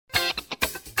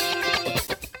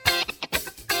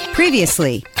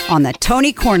Previously on the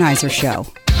Tony Kornheiser Show.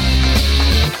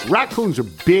 Raccoons are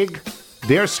big,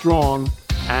 they're strong,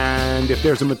 and if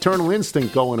there's a maternal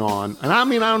instinct going on, and I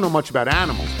mean, I don't know much about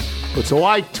animals, but so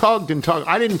I tugged and tugged.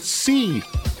 I didn't see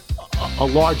a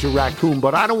larger raccoon,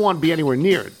 but I don't want to be anywhere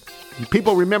near it.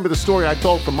 People remember the story I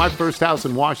told from my first house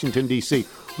in Washington, D.C.,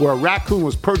 where a raccoon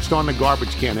was perched on the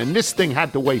garbage can, and this thing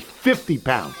had to weigh 50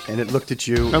 pounds. And it looked at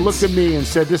you. And looked at me and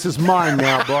said, "This is mine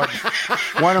now, bud.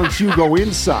 Why don't you go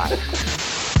inside?"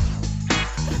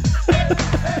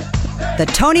 The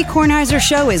Tony Kornheiser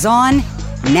Show is on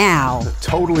now.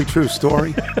 Totally true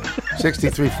story.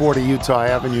 6340 Utah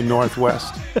Avenue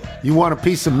Northwest. You want a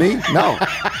piece of me? No.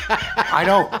 I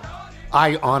don't.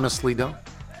 I honestly don't.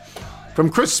 From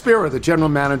Chris Spira, the general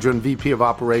manager and VP of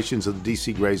operations of the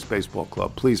DC Grays Baseball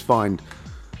Club, please find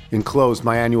enclosed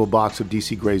my annual box of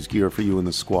DC Grays gear for you and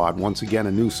the squad. Once again,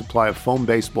 a new supply of foam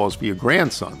baseballs for your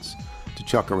grandsons to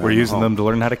chuck around. We're using them to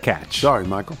learn how to catch. Sorry,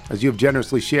 Michael. As you have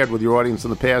generously shared with your audience in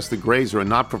the past, the Grays are a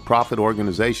not-for-profit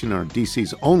organization and are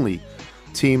DC's only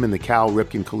team in the Cal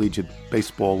Ripken Collegiate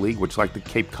Baseball League, which, like the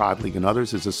Cape Cod League and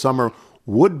others, is a summer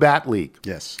wood bat league.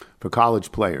 Yes. For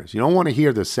college players. You don't want to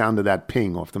hear the sound of that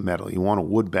ping off the metal. You want a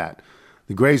wood bat.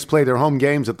 The Grays play their home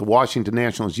games at the Washington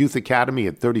Nationals Youth Academy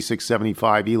at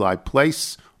 3675 Ely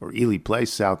Place, or Ely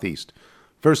Place, Southeast.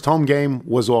 First home game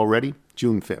was already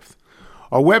June 5th.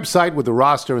 Our website with the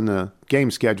roster and the game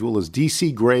schedule is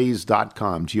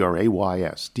dcgrays.com,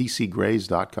 Grays,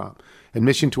 dcgrays.com.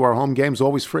 Admission to our home games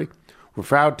always free. We're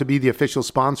proud to be the official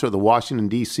sponsor of the Washington,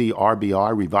 D.C.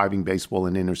 RBI, Reviving Baseball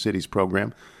in Inner Cities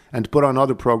program, and to put on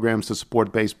other programs to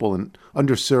support baseball in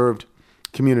underserved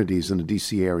communities in the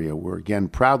D.C. area. We're again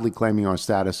proudly claiming our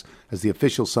status as the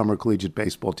official summer collegiate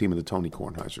baseball team of the Tony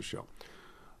Kornheiser Show.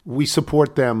 We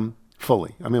support them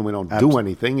fully. I mean, we don't do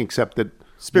anything except that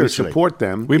we support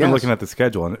them. We've been looking at the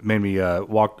schedule, and it made me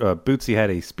walk. Bootsy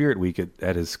had a spirit week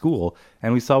at his school,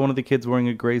 and we saw one of the kids wearing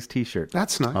a Grays t-shirt.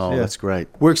 That's nice. Oh, yeah. That's great.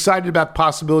 We're excited about the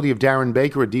possibility of Darren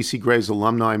Baker, a DC Grays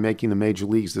alumni, making the major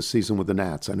leagues this season with the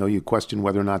Nats. I know you question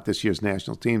whether or not this year's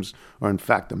national teams are, in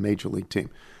fact, a major league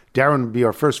team. Darren will be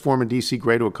our first former DC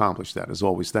Gray to accomplish that. As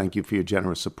always, thank you for your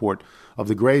generous support of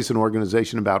the Grays, an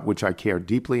organization about which I care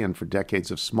deeply, and for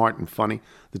decades of smart and funny,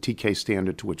 the TK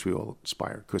standard to which we all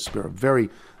aspire. Chris Spira, very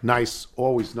nice,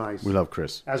 always nice. We love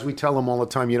Chris. As we tell him all the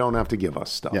time, you don't have to give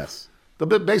us stuff. Yes. The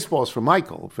baseballs for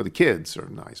Michael, for the kids, are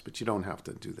nice, but you don't have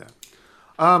to do that.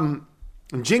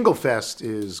 Jingle Fest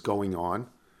is going on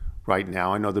right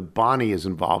now. I know that Bonnie is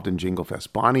involved in Jingle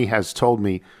Fest. Bonnie has told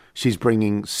me she's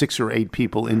bringing 6 or 8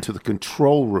 people into the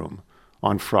control room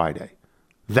on Friday.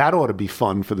 That ought to be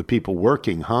fun for the people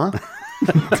working, huh?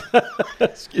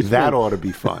 That ought to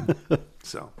be fun.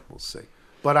 So we'll see.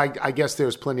 But I guess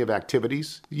there's plenty of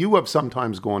activities. You have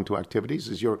sometimes gone to activities.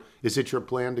 Is it your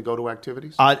plan to go to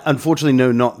activities? Unfortunately,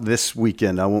 no, not this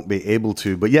weekend. I won't be able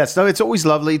to. But yes, no, it's always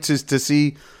lovely to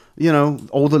see,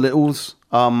 all the littles.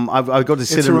 I've got to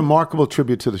sit. It's a remarkable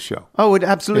tribute to the show. Oh, it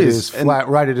absolutely is.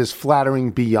 It is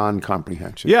flattering beyond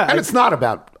comprehension. Yeah, and it's not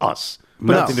about us.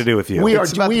 Nothing to do with you.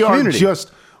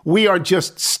 We are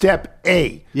just step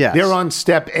A. Yes. They're on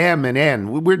step M and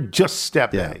N. We're just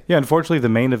step A. Yeah, unfortunately, the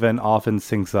main event often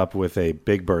syncs up with a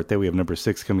big birthday. We have number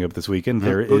 6 coming up this weekend.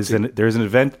 There's an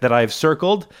event that I've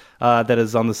circled that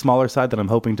is on the smaller side that I'm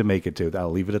hoping to make it to.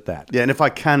 I'll leave it at that. Yeah, and if I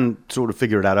can sort of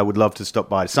figure it out, I would love to stop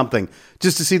by something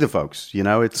just to see the folks.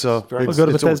 It's we'll go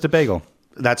to Bethesda Bagel.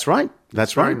 That's right.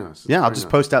 That's right. Very nice. Yeah, I'll just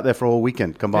post out there for all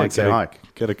weekend. Come by and say hi.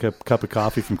 Get a cup of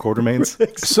coffee from Quartermain's.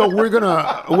 So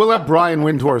we'll have Brian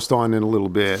Windhorst on in a little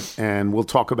bit, and we'll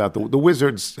talk about the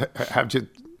Wizards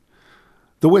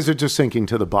the Wizards are sinking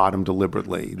to the bottom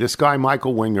deliberately. This guy,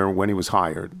 Michael Winger, when he was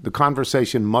hired, the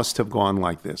conversation must have gone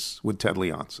like this with Ted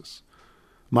Leonsis.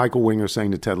 Michael Winger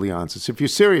saying to Ted Leonsis, if you're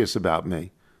serious about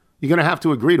me, you're going to have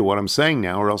to agree to what I'm saying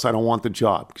now, or else I don't want the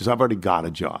job, because I've already got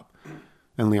a job.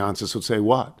 And Leonsis would say,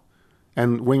 what?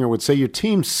 And Winger would say, your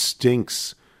team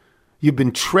stinks. You've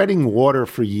been treading water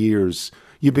for years.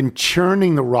 You've been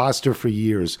churning the roster for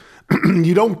years.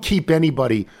 You don't keep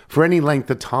anybody for any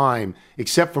length of time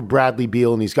except for Bradley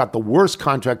Beal, and he's got the worst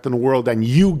contract in the world, and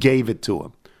you gave it to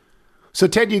him. So,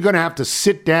 Ted, you're going to have to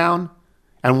sit down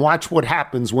and watch what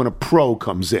happens when a pro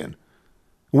comes in.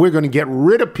 We're going to get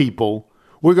rid of people.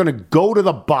 We're going to go to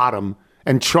the bottom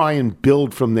and try and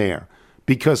build from there.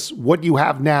 Because what you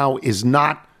have now is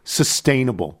not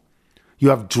sustainable. You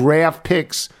have draft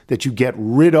picks that you get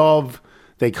rid of.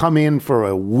 They come in for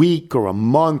a week or a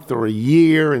month or a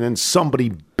year, and then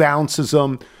somebody bounces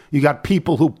them. You got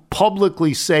people who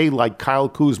publicly say, like Kyle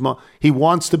Kuzma, he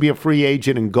wants to be a free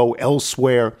agent and go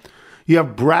elsewhere. You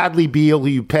have Bradley Beal, who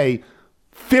you pay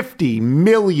 $50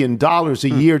 million a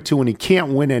year to, and he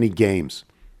can't win any games.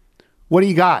 What do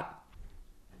you got?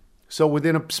 So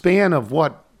within a span of,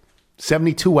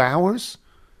 72 hours,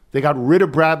 they got rid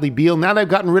of Bradley Beal. Now they've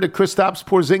gotten rid of Kristaps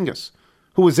Porzingis,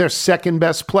 who was their second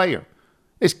best player.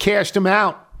 They just cashed him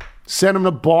out, sent him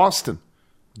to Boston.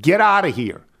 Get out of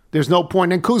here. There's no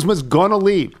point. And Kuzma's going to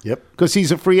leave. Yep. Because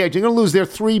he's a free agent. They're going to lose their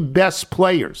three best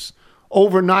players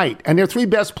overnight. And their three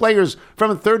best players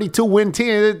from a 32-win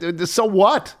team. So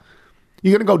what?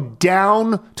 You're going to go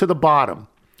down to the bottom.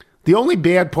 The only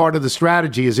bad part of the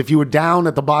strategy is if you were down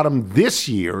at the bottom this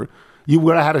year, you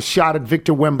would have had a shot at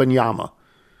Victor Wembanyama.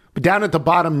 But down at the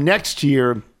bottom next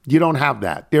year, you don't have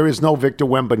that. There is no Victor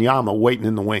Wembanyama waiting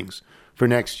in the wings for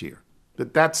next year.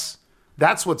 But that's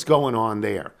what's going on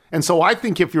there. And so I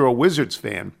think if you're a Wizards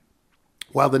fan,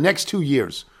 while the next 2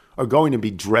 years are going to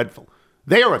be dreadful,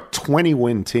 they are a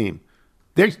 20-win team.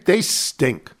 They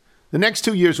stink. The next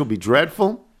 2 years will be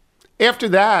dreadful. After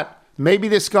that, maybe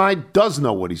this guy does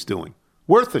know what he's doing.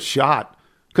 Worth a shot.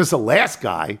 Because the last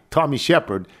guy, Tommy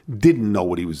Shepard, didn't know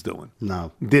what he was doing.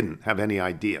 No. Didn't have any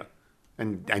idea.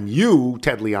 And you,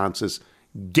 Ted Leonsis,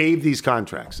 gave these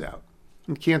contracts out.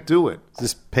 You can't do it.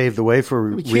 This paved the way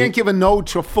for... We can't give a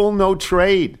full no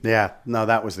trade. Yeah, no,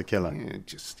 that was the killer. Yeah,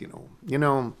 just,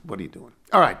 what are you doing?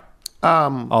 All right.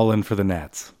 All in for the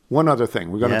Nats. One other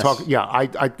thing. We're going to talk. Yeah,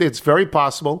 it's very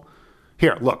possible.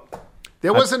 Here, look.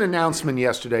 There was an announcement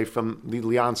yesterday from the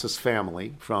Leonsis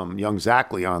family, from young Zach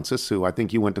Leonsis, who I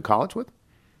think you went to college with.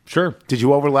 Sure. Did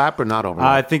you overlap or not overlap?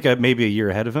 I think maybe a year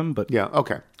ahead of him, but... Yeah,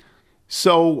 okay.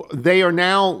 So they're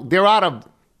out of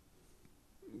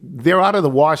the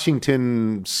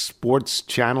Washington Sports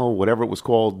Channel, whatever it was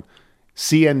called,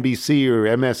 CNBC or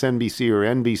MSNBC or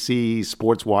NBC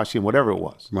Sports Washington, whatever it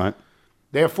was. Right.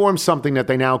 They have formed something that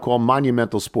they now call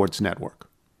Monumental Sports Network.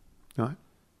 All right.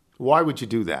 Why would you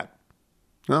do that?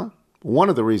 Well, one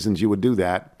of the reasons you would do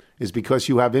that is because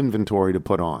you have inventory to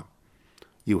put on.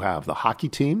 You have the hockey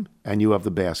team and you have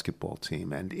the basketball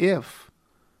team. And if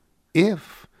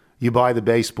you buy the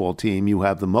baseball team, you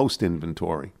have the most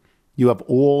inventory. You have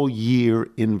all year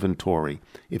inventory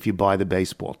if you buy the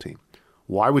baseball team.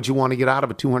 Why would you want to get out of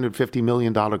a $250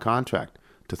 million contract?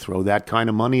 To throw that kind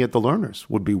of money at the learners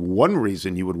would be one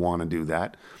reason you would want to do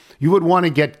that. You would want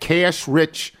to get cash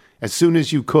rich as soon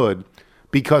as you could,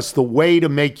 because the way to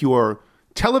make your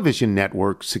television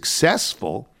network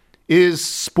successful is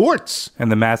sports.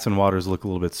 And the Masson waters look a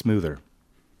little bit smoother.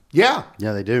 Yeah.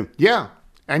 Yeah, they do. Yeah.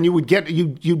 And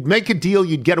you'd make a deal,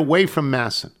 you'd get away from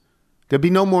Masson. There'd be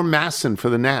no more Masson for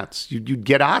the Nats. You'd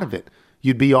get out of it.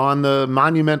 You'd be on the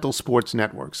Monumental Sports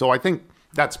Network. So I think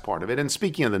that's part of it. And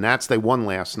speaking of the Nats, they won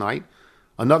last night.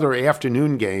 Another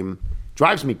afternoon game.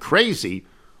 Drives me crazy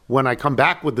when I come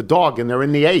back with the dog and they're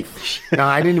in the eighth. Now,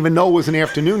 I didn't even know it was an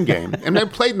afternoon game. And they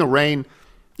played in the rain.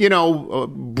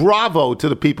 Bravo to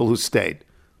the people who stayed.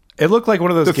 It looked like one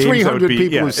of those the games 300 that would be,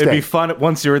 people who it'd be fun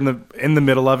once you're in the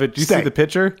middle of it. Do you see the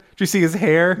picture? Do you see his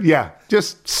hair? Yeah,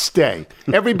 just stay.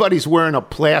 Everybody's wearing a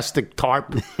plastic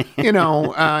tarp,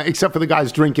 except for the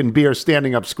guys drinking beer,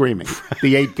 standing up screaming.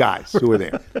 The 8 guys who were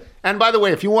there. And by the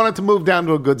way, if you wanted to move down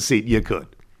to a good seat, you could.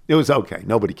 It was okay.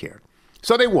 Nobody cared.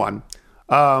 So they won.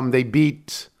 They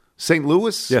beat St.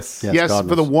 Louis. Yes,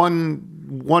 for the one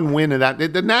win of that.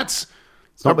 The Nats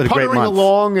are been a great puttering month.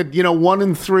 along at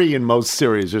 1-3 in most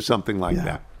series or something like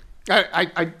that.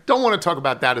 I don't want to talk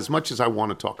about that as much as I want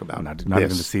to talk about not even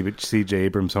the C.J.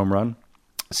 Abrams home run.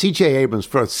 C.J. Abrams,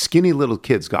 for skinny little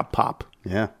kids, got pop.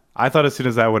 Yeah. I thought as soon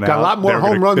as I went got out, a lot more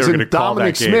home runs than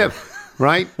Dominic game. Smith,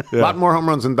 right? A lot more home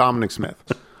runs than Dominic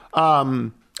Smith.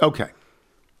 Okay.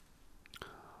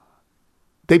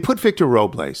 They put Victor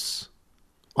Robles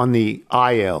on the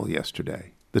IL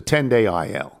yesterday, the 10-day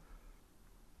IL.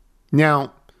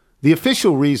 Now, the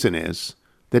official reason is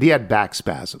that he had back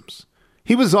spasms.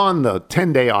 He was on the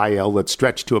 10-day IL that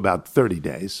stretched to about 30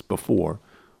 days before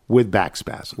with back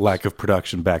spasms. Lack of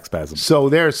production, back spasms. So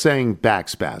they're saying back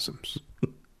spasms.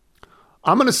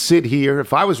 I'm going to sit here.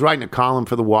 If I was writing a column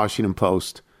for the Washington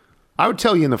Post, I would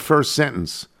tell you in the first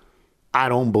sentence, I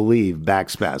don't believe back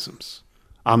spasms.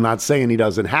 I'm not saying he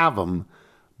doesn't have them,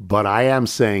 but I am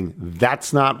saying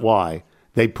that's not why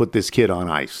they put this kid on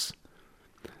ice.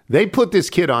 They put this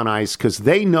kid on ice because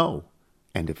they know,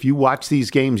 and if you watch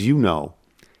these games, you know,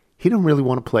 he don't really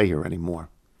want to play here anymore.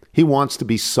 He wants to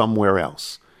be somewhere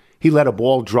else. He let a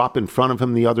ball drop in front of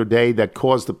him the other day that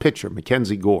caused the pitcher,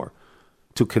 Mackenzie Gore,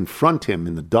 to confront him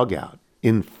in the dugout.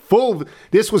 In full,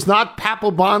 this was not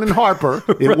Papelbon and Harper.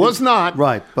 It was not.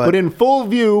 Right. But in full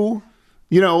view,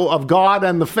 of God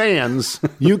and the fans,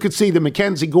 you could see that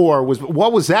Mackenzie Gore was,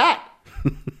 what was that?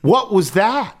 What was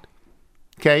that?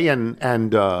 Okay,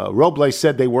 and Robles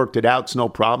said they worked it out. It's no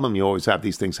problem. You always have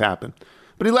these things happen.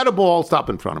 But he let a ball stop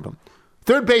in front of him.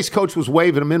 Third base coach was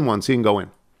waving him in once. He didn't go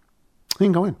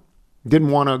in. Didn't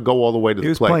want to go all the way to the plate. He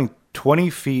was playing 20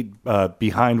 feet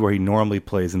behind where he normally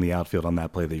plays in the outfield on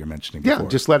that play that you're mentioning before. Yeah,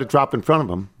 just let it drop in front of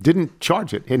him. Didn't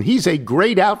charge it. And he's a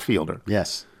great outfielder.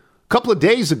 Yes. A couple of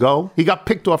days ago, he got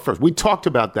picked off first. We talked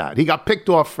about that. He got picked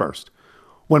off first.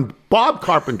 When Bob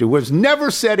Carpenter, who has never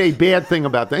said a bad thing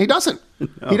about that, he doesn't.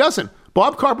 No. He doesn't.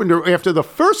 Bob Carpenter, after the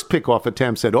first pickoff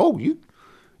attempt, said, "Oh,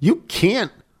 you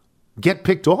can't get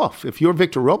picked off if you're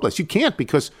Victor Robles. You can't,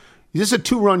 because this is a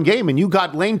 2-run game, and you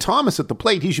got Lane Thomas at the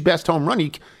plate. He's your best home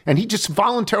run." And he just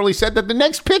voluntarily said that the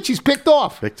next pitch he's picked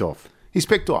off. He's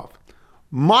picked off.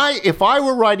 If I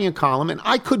were writing a column, and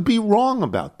I could be wrong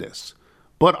about this,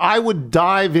 but I would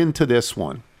dive into this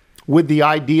one with the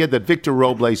idea that Victor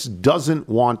Robles doesn't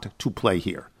want to play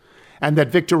here, and that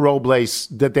Victor Robles,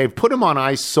 that they've put him on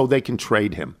ice so they can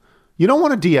trade him. You don't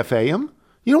want to DFA him.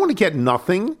 You don't want to get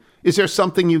nothing. Is there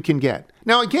something you can get?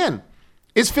 Now, again,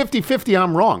 it's 50-50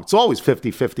 I'm wrong. It's always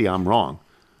 50-50 I'm wrong.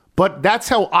 But that's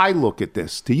how I look at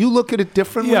this. Do you look at it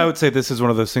differently? Yeah, I would say this is one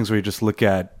of those things where you just look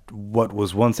at what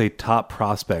was once a top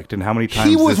prospect and how many times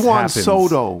he was this Juan happens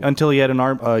Soto until he had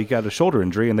he got a shoulder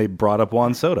injury and they brought up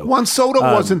Juan Soto. Juan Soto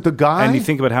wasn't the guy. And you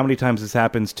think about how many times this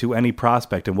happens to any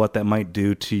prospect and what that might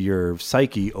do to your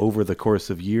psyche over the course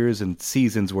of years and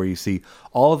seasons, where you see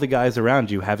all of the guys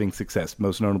around you having success,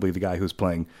 most notably the guy who's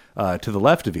playing to the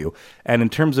left of you. And in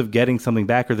terms of getting something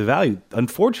back or the value,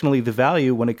 unfortunately, the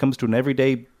value when it comes to an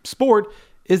everyday sport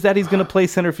is that he's going to play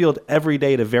center field every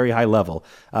day at a very high level.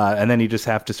 And then you just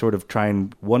have to sort of try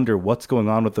and wonder what's going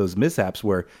on with those mishaps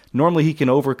where normally he can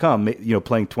overcome,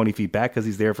 playing 20 feet back because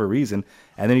he's there for a reason.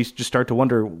 And then you just start to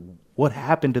wonder what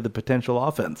happened to the potential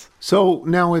offense. So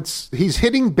now he's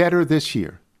hitting better this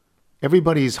year.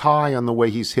 Everybody's high on the way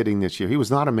he's hitting this year. He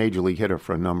was not a major league hitter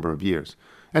for a number of years.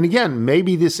 And again,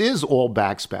 maybe this is all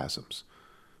back spasms.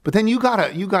 But then you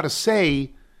gotta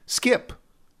say, Skip,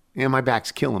 my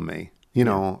back's killing me.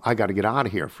 I got to get out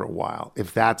of here for a while,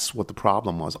 if that's what the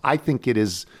problem was. I think it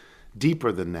is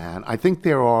deeper than that. I think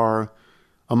there are,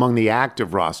 among the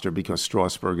active roster, because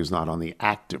Strasburg is not on the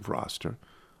active roster,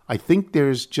 I think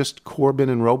there's just Corbin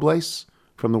and Robles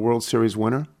from the World Series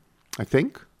winner, I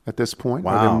think, at this point.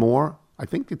 Wow. Are there more? I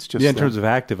think it's just in them. terms of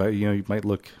active, you might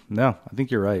look. No, I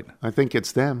think you're right. I think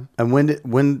it's them. And when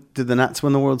did the Nats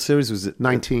win the World Series? Was it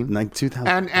 2000?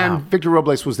 And Wow. Victor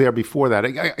Robles was there before that.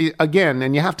 Again,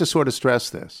 and you have to sort of stress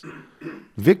this.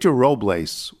 Victor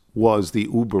Robles was the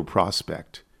uber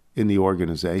prospect in the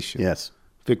organization. Yes.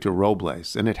 Victor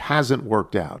Robles. And it hasn't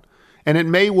worked out. And it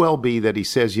may well be that he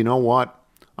says, you know what?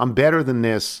 I'm better than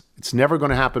this. It's never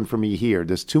going to happen for me here.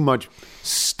 There's too much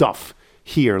stuff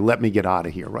here. Let me get out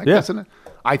of here, right? Yeah. Doesn't it?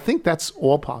 I think that's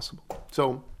all possible.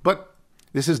 So, but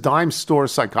this is dime store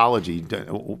psychology.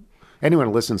 Anyone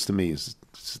who listens to me is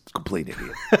a complete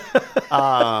idiot.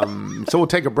 So we'll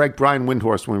take a break. Brian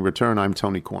Windhorst when we return. I'm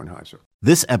Tony Kornheiser.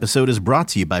 This episode is brought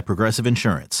to you by Progressive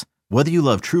Insurance. Whether you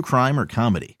love true crime or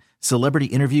comedy, celebrity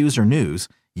interviews or news,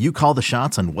 you call the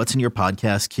shots on what's in your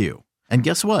podcast queue. And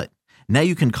guess what? Now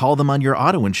you can call them on your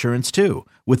auto insurance too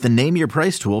with the Name Your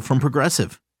Price tool from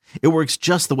Progressive. It works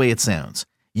just the way it sounds.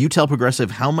 You tell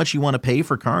Progressive how much you want to pay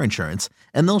for car insurance,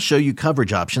 and they'll show you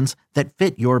coverage options that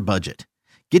fit your budget.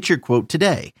 Get your quote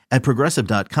today at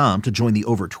Progressive.com to join the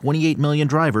over 28 million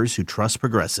drivers who trust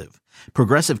Progressive.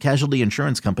 Progressive Casualty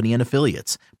Insurance Company and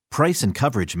Affiliates. Price and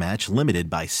coverage match limited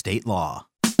by state law.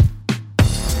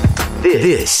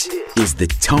 This is the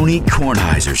Tony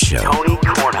Kornheiser Show. Tony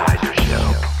Kornheiser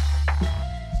Show.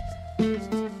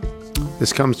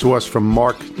 This comes to us from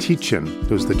Mark Teachin,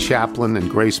 who's the chaplain and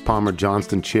Grace Palmer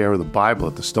Johnston Chair of the Bible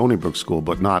at the Stony Brook School,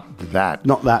 but not that.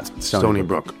 Not that Stony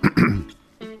Brook.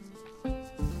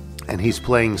 And he's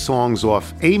playing songs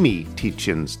off Amy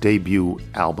Teachin's debut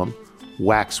album,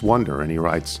 Wax Wonder, and he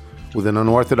writes, with an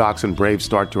unorthodox and brave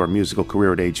start to her musical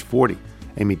career at age 40,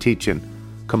 Amy Teachin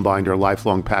combined her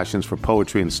lifelong passions for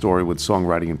poetry and story with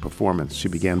songwriting and performance. She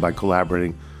began by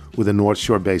collaborating with the North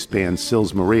Shore-based band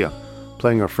Sils Maria,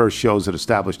 playing her first shows at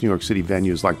established New York City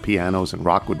venues like Pianos and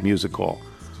Rockwood Music Hall.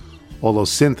 Although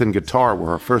synth and guitar were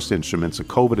her first instruments, a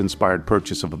COVID-inspired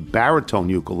purchase of a baritone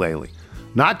ukulele,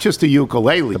 not just a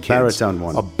ukulele, kids, baritone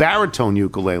one. A baritone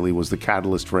ukulele was the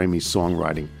catalyst for Amy's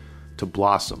songwriting to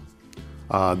blossom.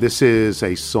 This is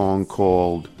a song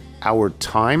called Our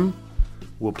Time.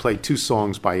 We'll play 2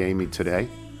 songs by Amy today.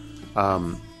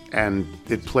 And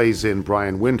it plays in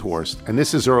Brian Windhorst. And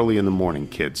this is early in the morning,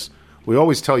 kids. We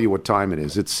always tell you what time it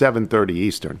is. It's 7:30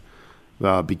 Eastern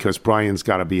because Brian's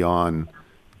got to be on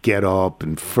Get Up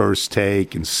and First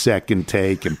Take and Second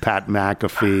Take and Pat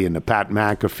McAfee and the Pat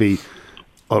McAfee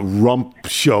rump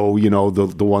show,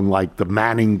 the one like the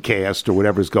Manning cast or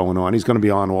whatever's going on. He's going to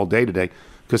be on all day today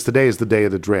because today is the day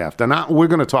of the draft. And we're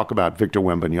going to talk about Victor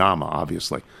Wembanyama,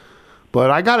 obviously.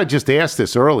 But I got to just ask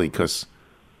this early because,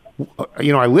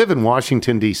 I live in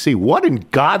Washington, D.C. What in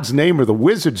God's name are the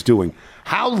Wizards doing?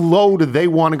 How low do they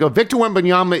want to go? Victor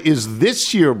Wembanyama is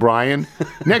this year, Brian.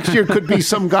 Next year could be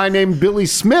some guy named Billy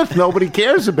Smith nobody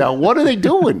cares about. What are they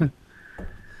doing?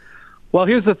 Well,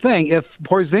 here's the thing. If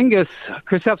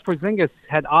Kristaps Porzingis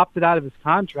had opted out of his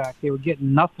contract, they were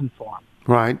getting nothing for him.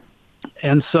 Right.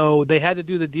 And so they had to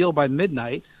do the deal by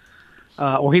midnight,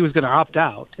 or he was going to opt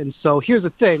out. And so here's the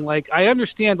thing. I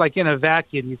understand, in a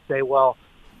vacuum, you'd say, well,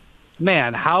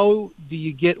 man, how do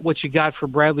you get what you got for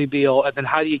Bradley Beal, and then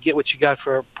how do you get what you got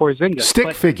for Porzingis?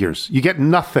 Stick figures. You get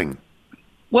nothing.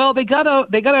 Well, they got a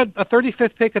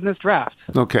 35th pick in this draft.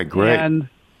 Okay, great. And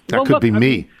that could be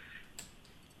me.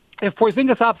 If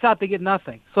Porzingis opts out, they get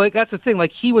nothing. So that's the thing.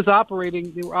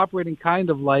 They were operating kind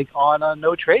of on a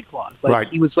no trade clause. Right.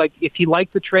 He was if he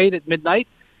liked the trade at midnight,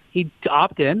 he'd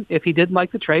opt in. If he didn't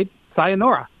like the trade,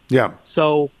 sayonara. Yeah.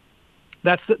 So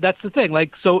that's the thing. I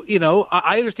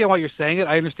understand why you're saying it.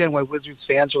 I understand why Wizards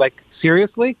fans are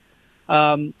seriously.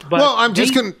 But I'm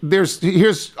just going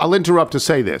to, I'll interrupt to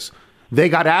say this. They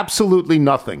got absolutely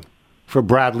nothing for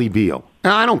Bradley Beal.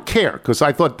 And I don't care because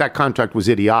I thought that contract was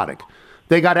idiotic.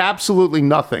 They got absolutely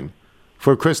nothing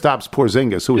for Kristaps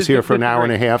Porzingis, who was here for an hour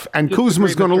and a half. And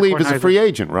Kuzma's going to leave as a free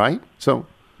agent, right? So,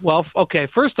 well, okay.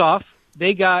 First off,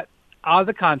 they got out of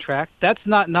the contract. That's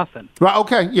not nothing. Right.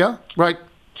 Okay. Yeah. Right.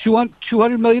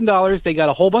 $200 million. They got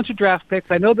a whole bunch of draft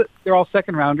picks. I know that they're all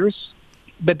second rounders,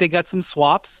 but they got some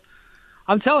swaps.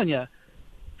 I'm telling you,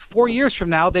 4 years from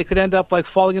now, they could end up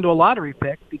falling into a lottery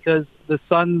pick because the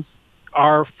Suns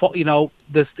are,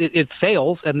 it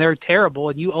fails and they're terrible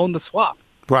and you own the swap.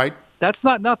 Right. That's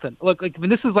not nothing. Look,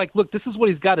 this is this is what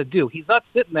he's got to do. He's not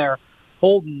sitting there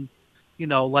holding,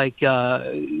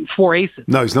 4 aces.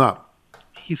 No, he's not.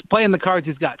 He's playing the cards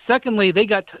he's got. Secondly, they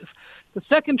got the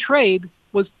second trade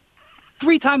was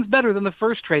 3 times better than the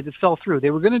first trade that fell through.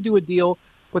 They were going to do a deal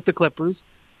with the Clippers.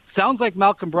 Sounds like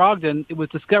Malcolm Brogdon, it was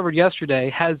discovered yesterday,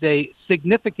 has a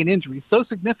significant injury, so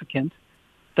significant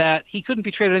that he couldn't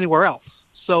be traded anywhere else.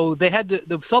 So the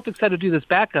Celtics had to do this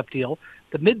backup deal.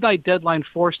 The midnight deadline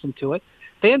forced them to it.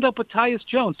 They end up with Tyus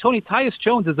Jones. Tyus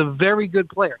Jones is a very good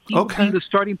player. He will be the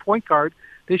starting point guard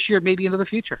this year, maybe into the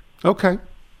future. Okay.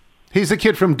 He's the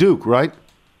kid from Duke, right?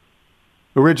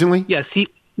 Originally? Yes,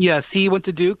 he went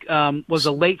to Duke, was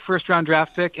a late first-round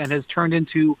draft pick, and has turned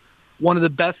into one of the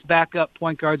best backup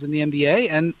point guards in the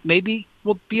NBA, and maybe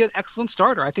will be an excellent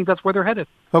starter. I think that's where they're headed.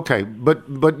 Okay,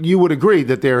 but you would agree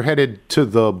that they're headed to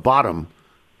the bottom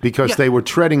because they were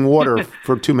treading water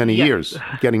for too many years,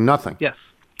 getting nothing. Yes.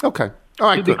 Okay. All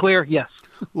right, to be clear, yes.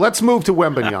 Let's move to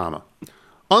Wembanyama.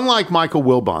 Unlike Michael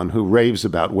Wilbon, who raves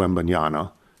about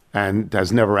Wembanyama and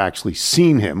has never actually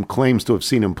seen him, claims to have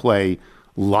seen him play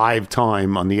live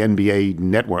time on the NBA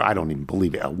network. I don't even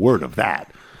believe a word of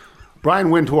that. Brian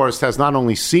Windhorst has not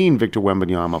only seen Victor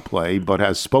Wembanyama play, but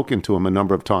has spoken to him a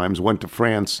number of times, went to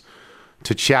France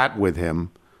to chat with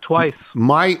him. Twice.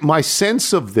 My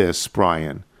sense of this,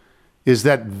 Brian, is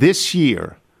that this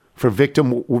year for Victor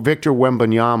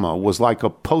Wembanyama was like a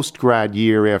post-grad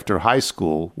year after high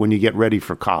school when you get ready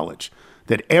for college.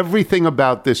 That everything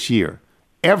about this year,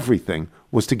 everything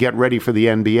was to get ready for the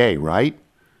NBA, right?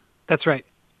 That's right.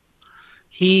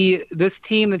 This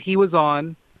team that he was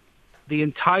on, the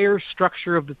entire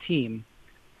structure of the team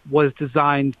was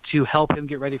designed to help him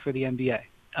get ready for the NBA.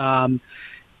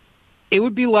 It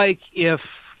would be like he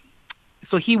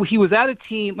was at a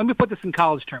team, let me put this in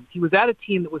college terms. He was at a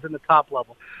team that was in the top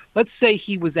level. Let's say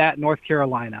he was at North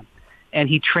Carolina and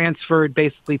he transferred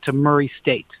basically to Murray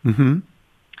State. Mm-hmm.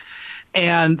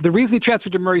 And the reason he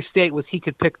transferred to Murray State was he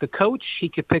could pick the coach, he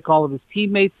could pick all of his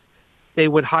teammates, they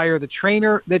would hire the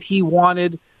trainer that he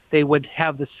wanted, they would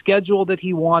have the schedule that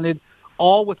he wanted,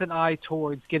 all with an eye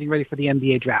towards getting ready for the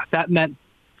NBA draft. That meant,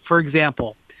 for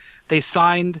example, they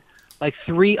signed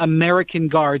 3 American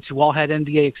guards who all had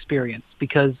NBA experience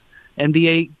because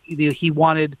he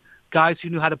wanted guys who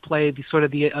knew how to play the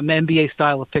NBA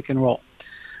style of pick and roll.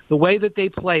 The way that they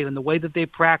played and the way that they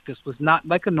practiced was not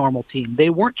like a normal team. They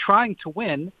weren't trying to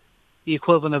win the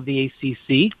equivalent of the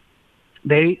ACC.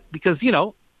 Because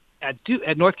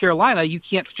at North Carolina, you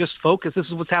can't just focus. This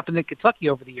is what's happened in Kentucky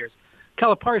over the years.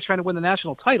 Calipari's trying to win the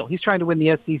national title. He's trying to win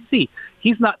the SEC.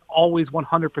 He's not always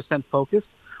 100% focused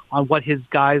on what his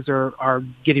guys are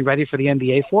getting ready for the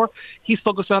NBA for. He's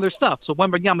focused on other stuff. So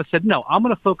Wembanyama said, no, I'm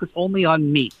going to focus only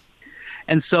on me.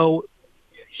 And so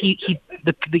he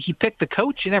picked the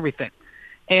coach and everything.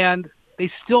 And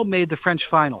they still made the French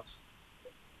finals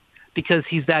because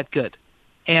he's that good.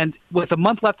 And with a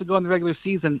month left to go in the regular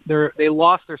season, they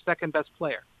lost their second best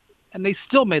player. And they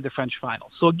still made the French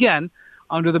finals. So again,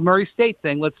 under the Murray State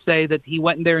thing, let's say that he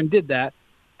went in there and did that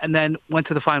and then went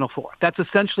to the Final Four. That's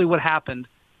essentially what happened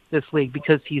this league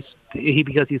because he's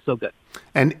so good.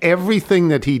 And everything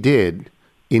that he did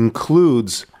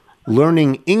includes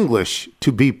learning English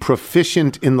to be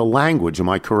proficient in the language. Am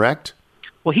I correct?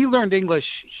 Well, he learned English.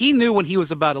 He knew when he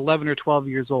was about 11 or 12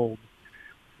 years old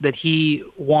that he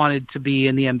wanted to be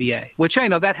in the NBA, which I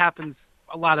know that happens.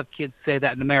 A lot of kids say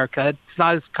that in America. It's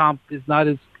not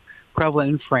as prevalent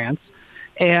in France.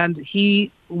 And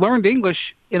he learned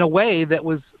English in a way that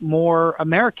was more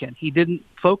American. He didn't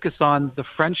focus on the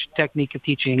French technique of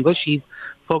teaching English. He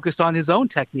focused on his own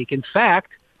technique. In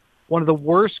fact, one of the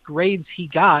worst grades he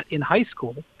got in high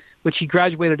school, which he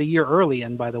graduated a year early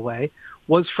in, by the way,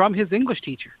 was from his English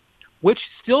teacher, which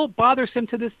still bothers him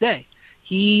to this day.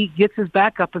 He gets his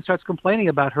back up and starts complaining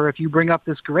about her if you bring up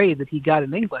this grade that he got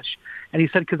in English. And he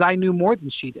said, because I knew more than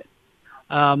she did.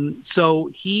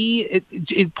 So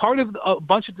part of a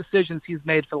bunch of decisions he's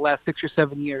made for the last 6 or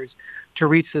 7 years to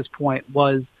reach this point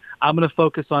was, I'm going to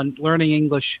focus on learning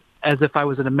English as if I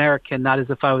was an American, not as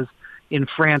if I was in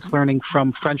France learning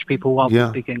from French people who also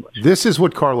speak English. This is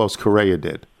what Carlos Correa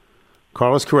did.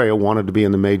 Carlos Correa wanted to be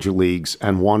in the major leagues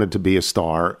and wanted to be a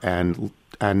star, and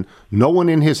no one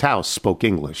in his house spoke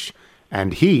English.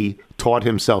 And he taught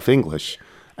himself English,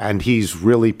 and he's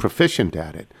really proficient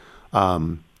at it.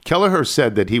 Kelleher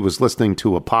said that he was listening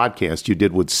to a podcast you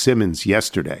did with Simmons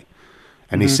yesterday,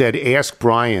 and he said, ask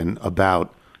Brian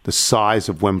about the size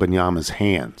of Wembanyama's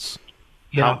hands.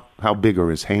 Yeah. How big are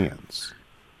his hands?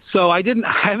 So I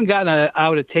haven't gotten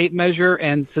out a tape measure,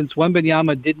 and since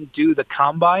Wembanyama didn't do the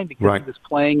combine because he was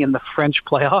playing in the French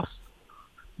playoffs,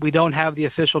 we don't have the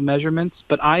official measurements,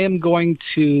 but I am going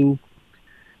to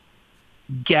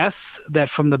guess that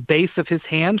from the base of his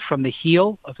hand, from the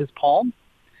heel of his palm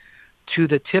to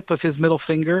the tip of his middle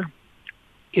finger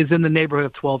is in the neighborhood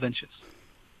of 12 inches.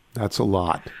 That's a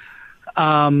lot.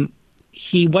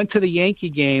 He went to the Yankee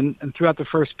game and threw out the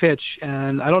first pitch,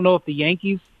 and I don't know if the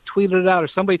Yankees tweeted it out or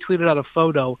somebody tweeted out a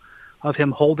photo of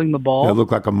him holding the ball. It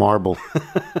looked like a marble.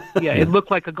 Yeah, it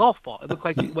looked like a golf ball. It looked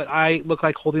like what I look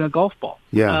like holding a golf ball.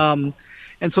 Yeah.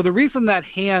 And so the reason that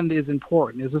hand is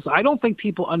important is this: I don't think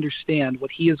people understand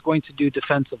what he is going to do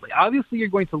defensively. Obviously, you're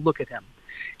going to look at him,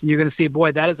 and you're going to say,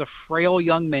 boy, that is a frail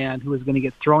young man who is going to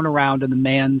get thrown around in the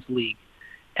man's league.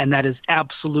 And that is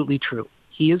absolutely true.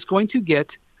 He is going to get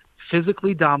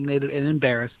physically dominated and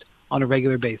embarrassed on a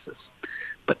regular basis.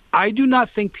 But I do not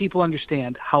think people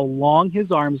understand how long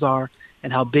his arms are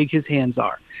and how big his hands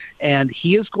are. And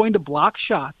he is going to block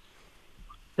shots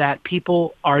that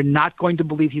people are not going to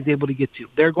believe he's able to get to.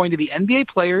 There are going to be NBA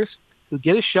players who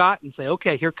get a shot and say,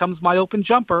 okay, here comes my open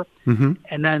jumper, and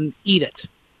then eat it.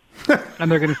 And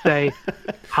they're going to say,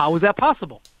 how is that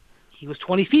possible? He was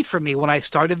 20 feet from me when I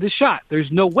started this shot.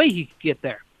 There's no way he could get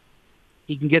there.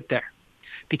 He can get there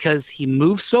because he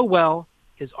moves so well,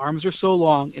 his arms are so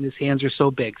long, and his hands are so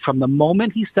big. From the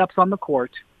moment he steps on the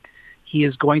court, he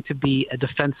is going to be a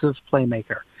defensive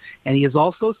playmaker. And he is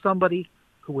also somebody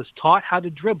who was taught how to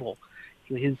dribble.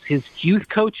 His youth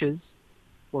coaches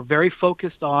were very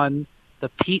focused on the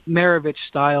Pete Maravich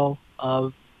style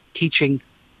of teaching.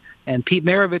 And Pete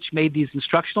Maravich made these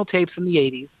instructional tapes in the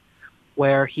 80s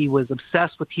where he was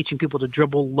obsessed with teaching people to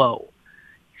dribble low.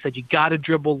 He said, you got to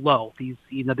dribble low. These,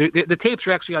 the tapes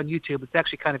are actually on YouTube. It's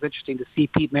actually kind of interesting to see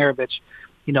Pete Maravich,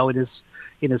 in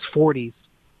his 40s,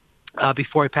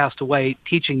 before he passed away,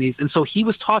 teaching these. And so he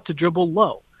was taught to dribble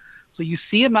low. So you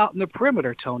see him out in the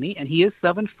perimeter, Tony, and he is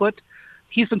 7 foot.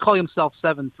 He's been calling himself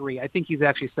 7'3". I think he's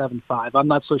actually 7'5". I'm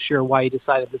not so sure why he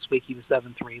decided this week he was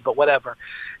 7'3", but whatever.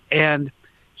 And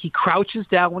he crouches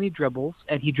down when he dribbles,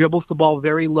 and he dribbles the ball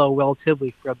very low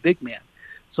relatively for a big man.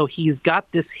 So he's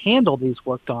got this handle that he's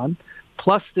worked on,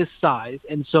 plus this size.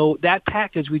 And so that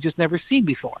package we just never seen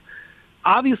before.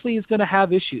 Obviously, he's going to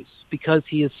have issues because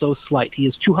he is so slight. He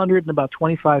is 200 and about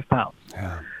 25 pounds.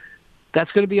 Yeah.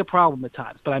 That's going to be a problem at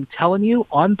times. But I'm telling you,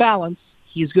 on balance,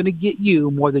 he's going to get you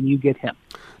more than you get him.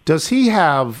 Does he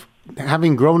have,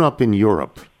 having grown up in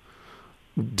Europe,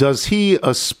 does he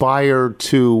aspire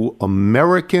to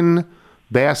American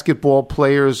basketball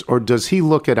players, or does he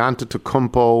look at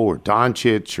Antetokounmpo or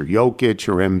Doncic or Jokic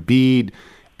or Embiid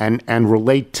and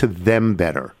relate to them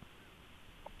better?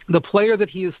 The player that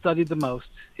he has studied the most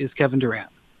is Kevin Durant.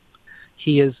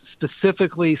 He has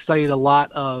specifically studied a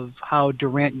lot of how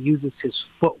Durant uses his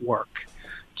footwork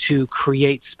to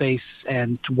create space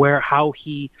and how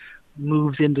he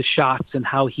moves into shots and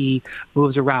how he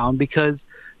moves around, because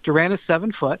Durant is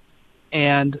 7 foot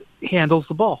and handles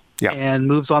the ball and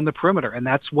moves on the perimeter, and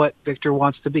that's what Victor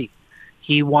wants to be.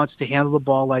 He wants to handle the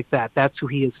ball like that. That's who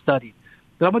he has studied.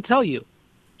 But I'm going to tell you,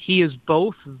 he is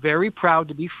both very proud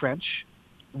to be French,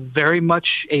 very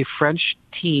much a French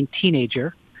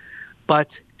teenager, but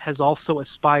has also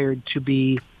aspired to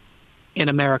be in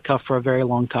America for a very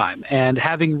long time. And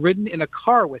having ridden in a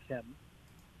car with him,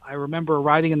 I remember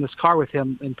riding in this car with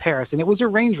him in Paris, and it was a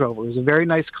Range Rover. It was a very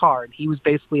nice car, and he was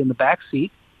basically in the back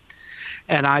seat.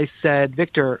 And I said,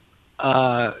 Victor,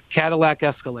 Cadillac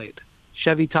Escalade,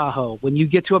 Chevy Tahoe, when you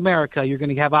get to America, you're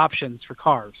going to have options for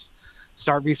cars.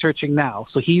 Start researching now.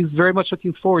 So he's very much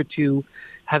looking forward to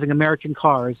having American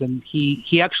cars, and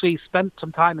he actually spent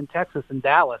some time in Texas, in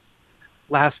Dallas,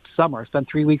 last summer. Spent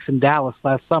 3 weeks in Dallas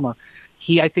last summer.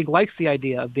 He, I think, likes the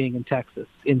idea of being in Texas,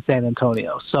 in San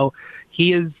Antonio. So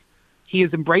he is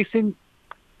embracing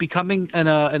becoming an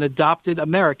adopted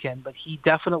American, but he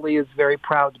definitely is very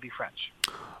proud to be French.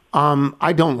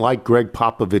 I don't like Greg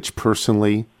Popovich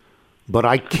personally, but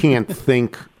I can't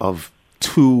think of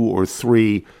 2 or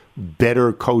 3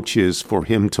 better coaches for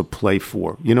him to play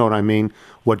for. You know what I mean?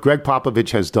 What Greg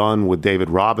Popovich has done with David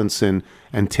Robinson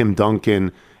and Tim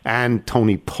Duncan and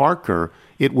Tony Parker,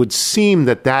 it would seem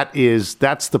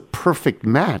that's the perfect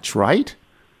match, right?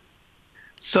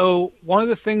 So one of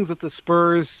the things that the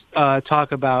Spurs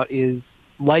talk about is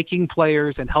liking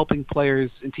players and helping players,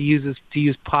 and to use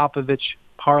Popovich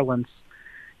parlance,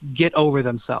 get over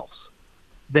themselves.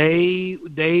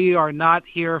 They are not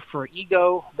here for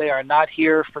ego. They are not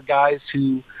here for guys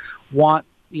who want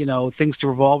things to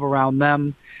revolve around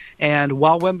them. And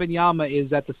while Wembanyama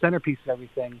is at the centerpiece of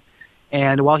everything,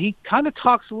 and while he kind of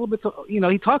talks a little bit,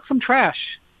 he talks some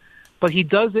trash, but he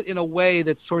does it in a way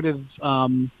that's sort of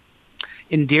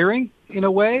endearing in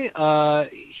a way.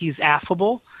 He's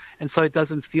affable, and so it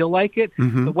doesn't feel like it.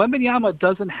 Mm-hmm. But Wembanyama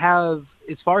doesn't have,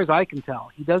 as far as I can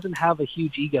tell, he doesn't have a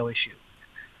huge ego issue.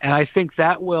 And I think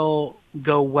that will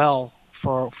go well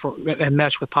for and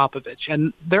mesh with Popovich.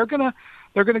 And they're gonna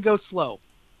go slow.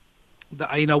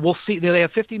 We'll see. They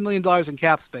have $50 million in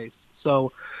cap space,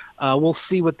 so we'll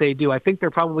see what they do. I think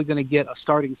they're probably going to get a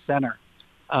starting center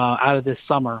out of this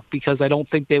summer, because I don't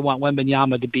think they want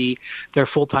Wembanyama to be their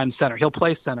full-time center. He'll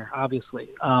play center, obviously,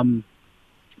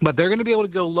 but they're going to be able to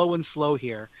go low and slow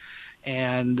here.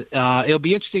 And it'll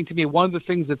be interesting to me. One of the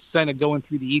things that's kind of going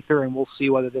through the ether, and we'll see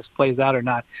whether this plays out or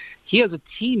not, he has a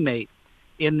teammate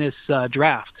in this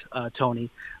draft, Tony,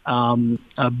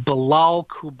 Bilal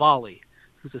Coulibaly,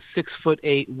 who's a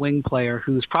 6'8" wing player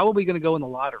who's probably going to go in the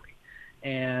lottery.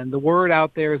 And the word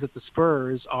out there is that the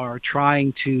Spurs are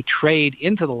trying to trade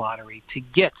into the lottery to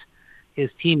get his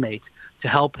teammate to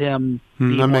help him be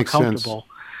that more makes comfortable.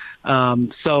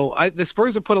 So the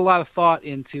Spurs have put a lot of thought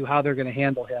into how they're going to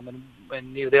handle him,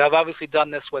 and they have obviously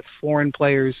done this with foreign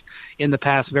players in the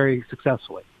past very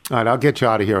successfully. All right, I'll get you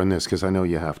out of here on this because I know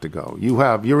you have to go.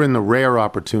 You're in the rare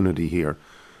opportunity here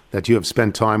that you have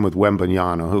spent time with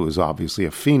Wembanyama, who is obviously a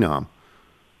phenom,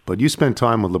 but you spent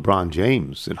time with LeBron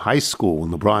James in high school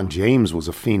when LeBron James was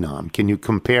a phenom. Can you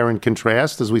compare and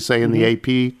contrast, as we say in the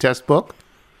AP test book?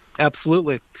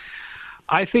 Absolutely.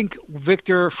 I think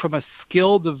Victor, from a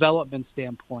skill development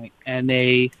standpoint and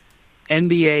a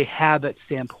NBA habit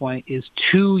standpoint, is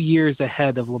 2 years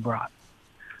ahead of LeBron.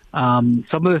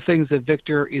 Some of the things that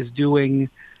Victor is doing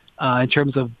in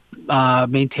terms of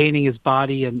maintaining his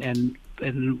body and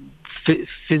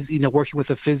working with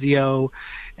a physio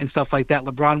and stuff like that,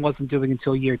 LeBron wasn't doing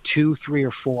until year 2, 3,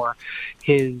 or 4.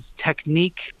 His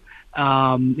technique,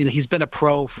 he's been a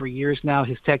pro for years now.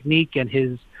 His technique and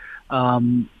his how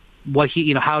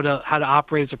to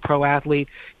operate as a pro athlete,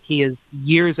 he is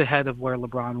years ahead of where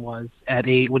LeBron was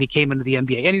when he came into the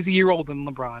NBA. And he's a year older than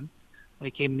LeBron when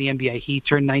he came in the NBA. He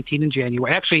turned 19 in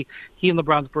January. Actually, he and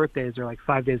LeBron's birthdays are like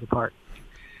 5 days apart.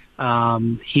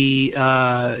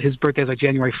 His birthday is like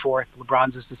January 4th.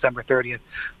 LeBron's is December 30th.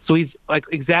 So he's like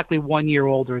exactly 1 year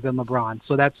older than LeBron.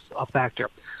 So that's a factor.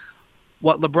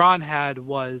 What LeBron had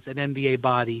was an NBA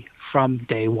body from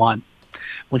day one.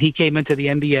 When he came into the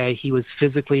NBA, he was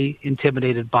physically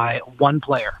intimidated by one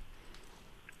player,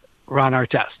 Ron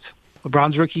Artest.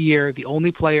 LeBron's rookie year, the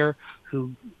only player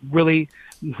who really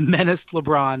menaced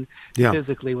LeBron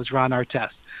physically was Ron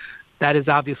Artest. That is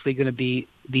obviously going to be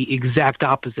the exact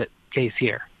opposite case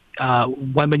here.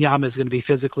 Wembanyama is going to be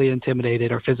physically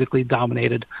intimidated or physically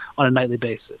dominated on a nightly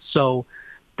basis. So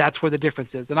that's where the difference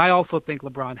is. And I also think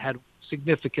LeBron had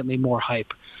significantly more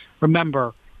hype.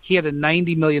 Remember, he had a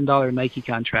 $90 million Nike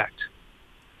contract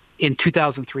in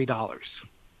 2003 dollars.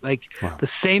 Like Wow. the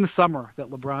same summer that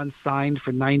LeBron signed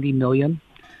for $90 million,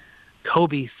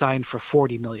 Kobe signed for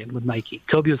 $40 million with Nike.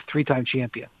 Kobe was a 3-time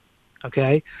champion.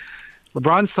 Okay,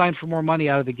 LeBron signed for more money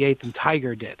out of the gate than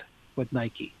Tiger did with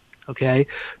Nike. Okay,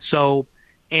 so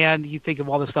and you think of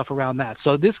all the stuff around that.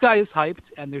 So this guy is hyped,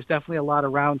 and there's definitely a lot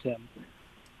around him.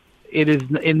 It is,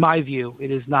 in my view, it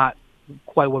is not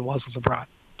quite what it was with LeBron.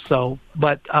 So,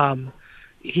 but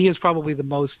he is probably the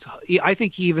most. I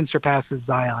think he even surpasses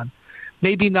Zion.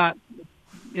 Maybe not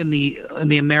in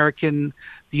the American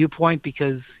viewpoint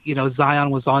because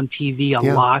Zion was on TV a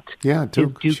lot. Yeah,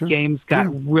 Duke sure. games got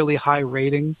really high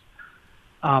ratings.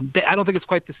 I don't think it's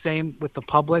quite the same with the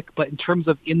public, but in terms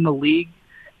of in the league,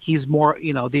 he's more.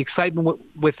 The excitement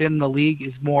within the league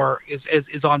is more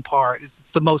is on par. It's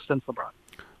the most since LeBron.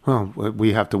 Well,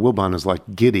 Wilbon is like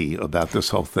giddy about this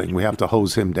whole thing. We have to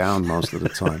hose him down most of the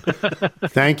time.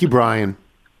 Thank you, Brian.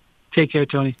 Take care,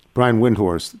 Tony. Brian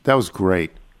Windhorst, that was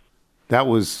great. That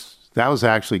was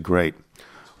actually great.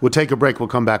 We'll take a break. We'll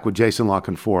come back with Jason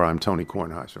Lockenfora. I'm Tony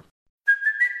Kornheiser.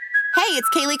 Hey, it's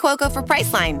Kaylee Cuoco for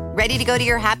Priceline. Ready to go to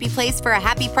your happy place for a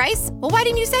happy price? Well, why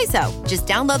didn't you say so? Just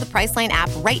download the Priceline app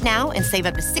right now and save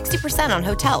up to 60% on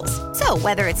hotels. So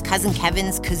whether it's Cousin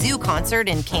Kevin's Kazoo Concert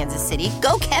in Kansas City,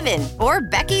 go Kevin, or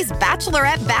Becky's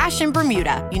Bachelorette Bash in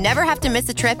Bermuda, you never have to miss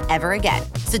a trip ever again.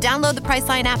 So download the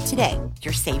Priceline app today.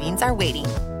 Your savings are waiting.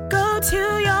 Go to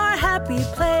your happy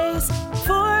place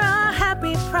for a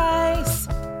happy price.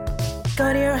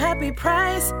 Go to your happy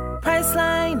price,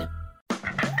 Priceline.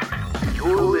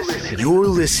 You're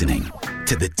listening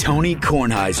to the Tony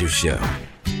Kornheiser Show.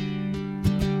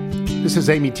 This is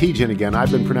Amy Tejan again.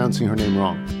 I've been pronouncing her name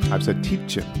wrong. I've said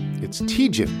Tejan. It's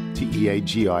Tejan,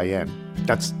 T-E-A-G-I-N.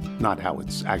 That's not how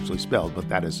it's actually spelled, but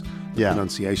that is the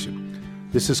pronunciation.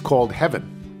 This is called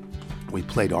Heaven. We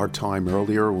played Our Time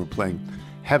earlier. We're playing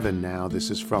Heaven now.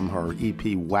 This is from her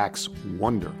EP, Wax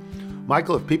Wonder.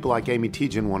 Michael, if people like Amy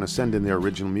Tejan want to send in their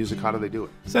original music, how do they do it?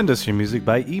 Send us your music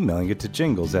by emailing it to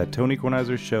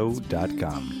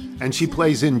jingles@tonykornheisershow.com. And she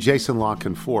plays in Jason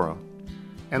Lockenfora.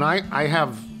 And I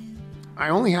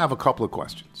only have a couple of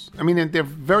questions. I mean, they're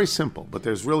very simple, but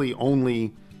there's really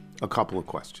only a couple of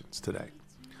questions today.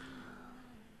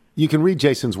 You can read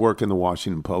Jason's work in the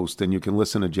Washington Post, and you can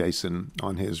listen to Jason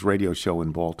on his radio show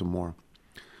in Baltimore.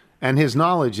 And his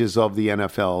knowledge is of the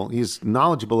NFL. He's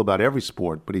knowledgeable about every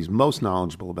sport, but he's most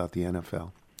knowledgeable about the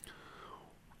NFL.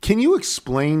 Can you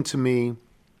explain to me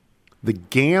the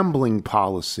gambling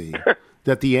policy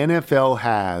that the NFL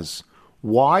has,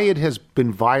 why it has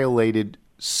been violated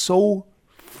so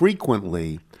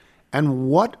frequently, and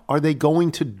what are they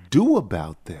going to do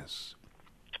about this?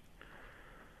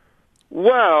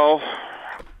 Well,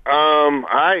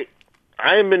 I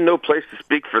am in no place to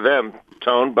speak for them,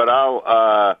 Tone, but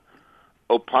I'll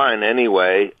opine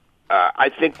anyway.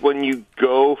 I think when you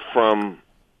go from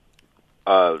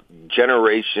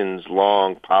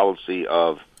generations-long policy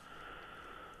of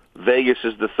Vegas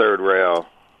is the third rail,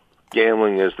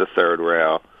 gambling is the third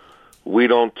rail, we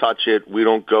don't touch it, we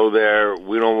don't go there,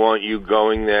 we don't want you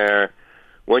going there.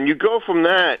 When you go from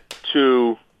that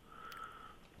to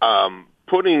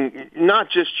putting not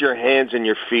just your hands and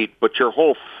your feet, but your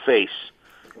whole face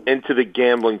into the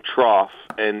gambling trough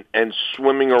and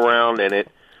swimming around in it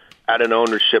at an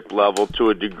ownership level to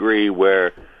a degree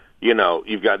where,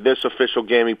 you've got this official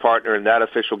gaming partner and that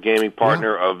official gaming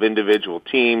partner of individual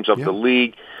teams of the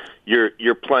league.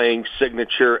 You're playing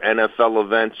signature NFL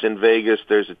events in Vegas.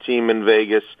 There's a team in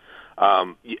Vegas.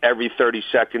 Every 30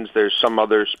 seconds there's some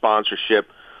other sponsorship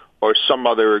or some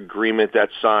other agreement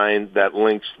that's signed that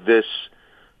links this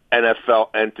NFL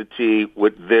entity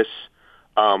with this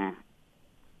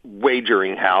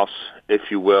wagering house, if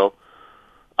you will.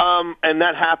 And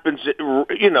that happens,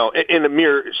 in a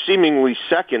mere seemingly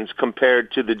seconds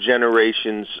compared to the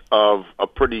generations of a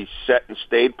pretty set and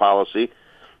stayed policy.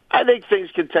 I think things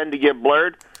can tend to get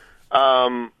blurred.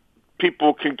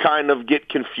 People can kind of get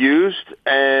confused,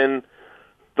 and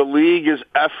the league is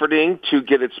efforting to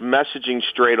get its messaging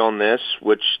straight on this,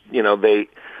 which,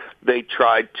 they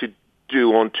tried to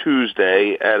do on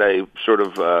Tuesday at a sort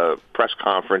of press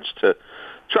conference to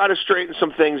try to straighten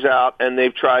some things out, and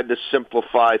they've tried to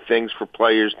simplify things for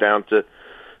players down to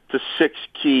 6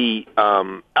 key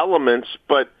elements.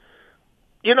 But,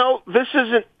 this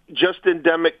isn't just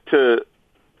endemic to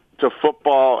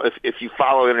football. If you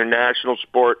follow international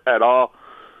sport at all,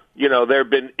 there have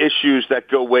been issues that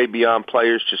go way beyond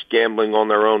players just gambling on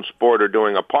their own sport or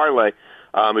doing a parlay.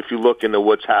 If you look into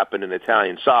what's happened in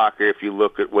Italian soccer, if you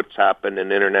look at what's happened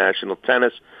in international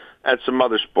tennis, and some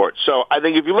other sports. So I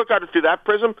think if you look at it through that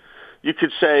prism, you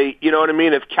could say,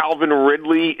 if Calvin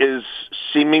Ridley is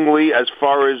seemingly, as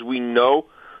far as we know,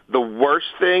 the worst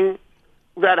thing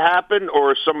that happened,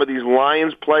 or some of these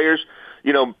Lions players,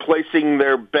 placing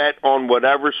their bet on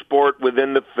whatever sport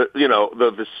within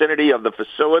the vicinity of the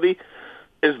facility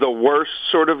is the worst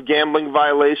sort of gambling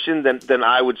violation, then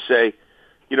I would say,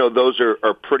 those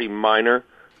are pretty minor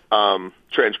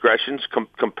transgressions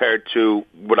compared to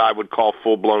what I would call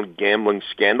full-blown gambling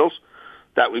scandals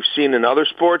that we've seen in other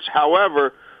sports.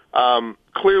 However,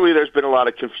 clearly there's been a lot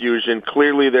of confusion.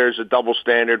 Clearly there's a double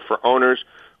standard for owners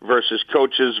versus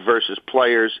coaches versus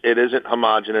players. It isn't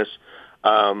homogenous.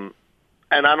 And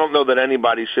I don't know that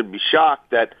anybody should be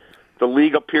shocked that the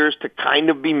league appears to kind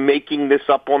of be making this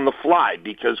up on the fly,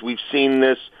 because we've seen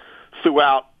this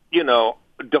throughout,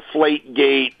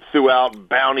 Deflategate, throughout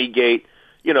Bountygate.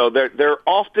 There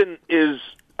often is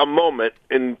a moment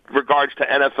in regards to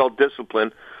NFL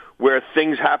discipline where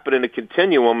things happen in a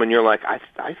continuum, and you're like,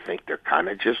 I think they're kind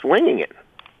of just winging it.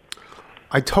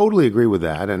 I totally agree with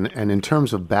that. And in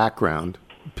terms of background,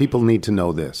 people need to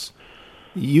know this.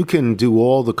 You can do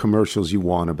all the commercials you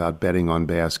want about betting on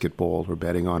basketball or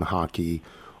betting on hockey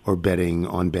or betting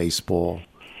on baseball.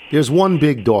 There's one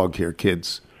big dog here,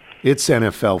 kids. It's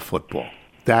NFL football.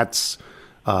 That's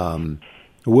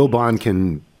Wilbon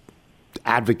can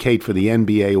advocate for the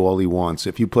NBA all he wants.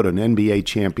 If you put an NBA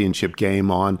championship game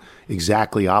on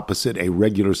exactly opposite a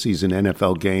regular season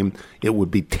NFL game, it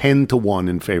would be 10-1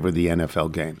 in favor of the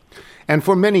NFL game. And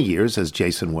for many years, as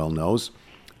Jason well knows,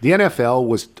 the NFL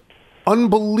was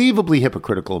unbelievably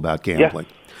hypocritical about gambling.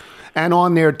 Yeah. And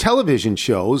on their television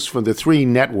shows for the three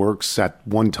networks at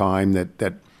one time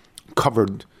that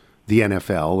covered the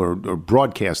NFL or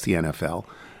broadcast the NFL,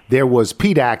 there was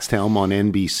Pete Axthelm on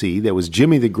NBC, there was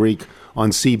Jimmy the Greek on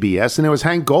CBS, and there was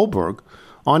Hank Goldberg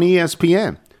on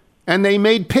ESPN. And they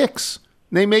made picks.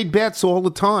 They made bets all the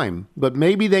time. But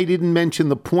maybe they didn't mention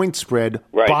the point spread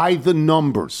by the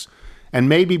numbers. And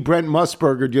maybe Brent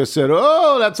Musburger just said,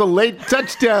 oh, that's a late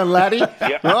touchdown, Laddie.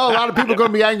 Yep. Oh, a lot of people are going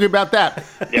to be angry about that.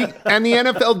 Yep. And the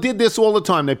NFL did this all the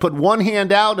time. They put one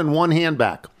hand out and one hand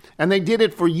back. And they did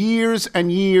it for years and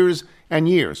years and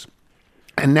years.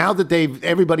 And now that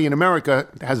everybody in America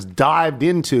has dived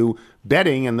into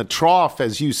betting and the trough,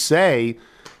 as you say,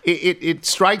 it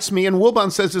strikes me, and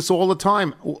Wilbon says this all the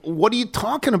time, what are you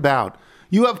talking about?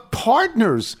 You have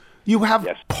partners. You have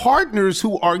partners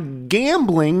who are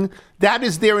gambling. That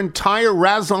is their entire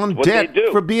raison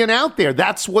d'etre for being out there.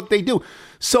 That's what they do.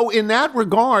 So in that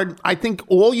regard, I think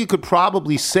all you could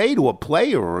probably say to a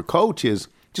player or a coach is,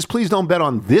 just please don't bet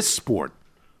on this sport,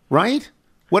 right?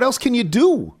 What else can you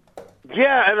do?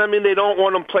 Yeah, and I mean, they don't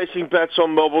want them placing bets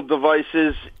on mobile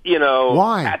devices,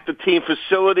 Why? At the team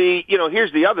facility.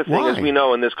 Here's the other thing, as we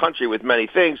know in this country with many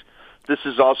things, this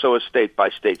is also a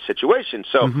state-by-state situation.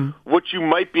 So what you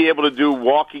might be able to do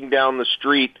walking down the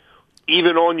street,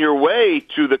 even on your way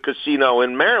to the casino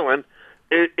in Maryland,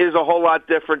 is a whole lot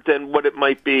different than what it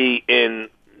might be in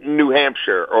New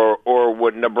Hampshire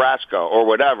or Nebraska or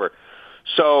whatever.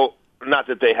 So not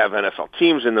that they have NFL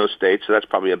teams in those states, so that's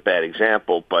probably a bad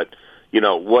example, but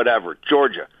whatever,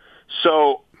 Georgia.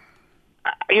 So,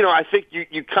 I think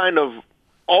you kind of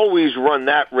always run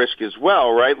that risk as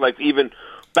well, right? Like even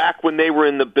back when they were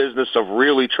in the business of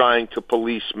really trying to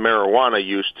police marijuana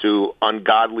use to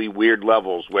ungodly, weird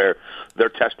levels where they're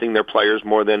testing their players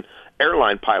more than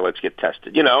airline pilots get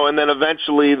tested, and then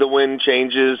eventually the wind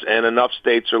changes and enough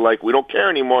states are like, we don't care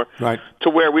anymore, right, to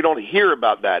where we don't hear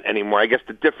about that anymore. I guess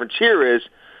the difference here is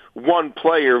one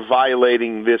player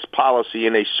violating this policy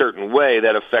in a certain way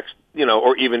that affects,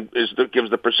 or even gives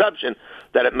the perception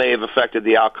that it may have affected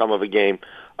the outcome of a game.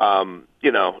 Now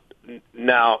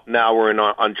we're in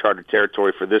uncharted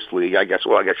territory for this league. I guess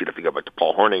you'd have to go back to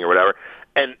Paul Hornung or whatever.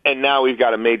 And now we've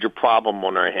got a major problem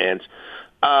on our hands.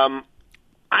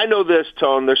 I know this,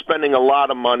 Tone. They're spending a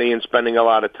lot of money and spending a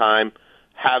lot of time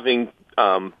having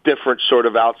different sort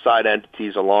of outside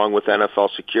entities along with NFL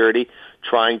security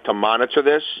trying to monitor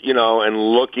this, and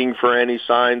looking for any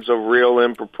signs of real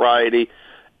impropriety.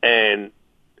 And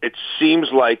it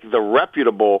seems like the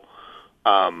reputable,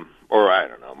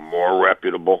 more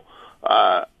reputable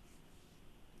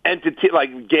entity,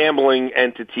 like gambling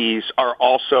entities, are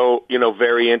also,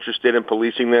 very interested in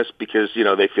policing this because,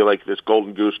 they feel like this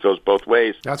golden goose goes both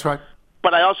ways. That's right.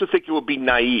 But I also think it would be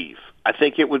naive. I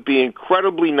think it would be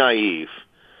incredibly naive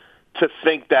to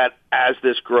think that as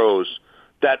this grows,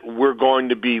 that we're going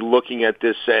to be looking at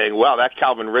this saying, "Wow, that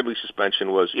Calvin Ridley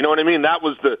suspension was," you know what I mean? That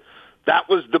was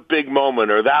the big moment,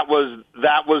 or that was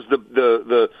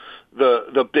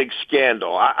the big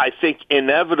scandal. I think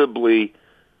inevitably,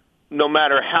 no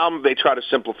matter how they try to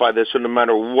simplify this, and no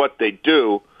matter what they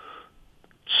do,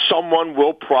 someone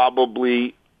will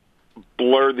probably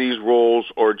blur these rules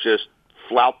or just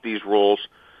flout these rules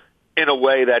in a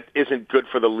way that isn't good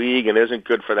for the league and isn't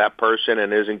good for that person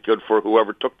and isn't good for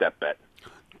whoever took that bet.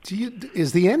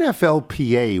 Is the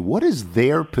NFLPA, what is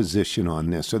their position on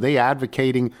this? Are they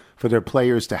advocating for their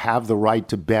players to have the right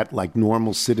to bet like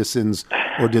normal citizens,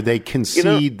 or do they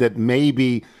concede that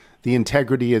maybe the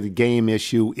integrity of the game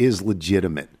issue is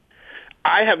legitimate?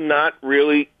 I have not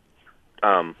really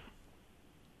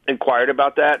inquired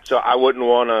about that, so I wouldn't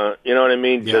want to, you know what I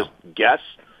mean, just guess.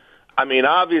 I mean,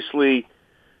 obviously,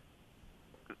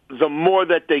 the more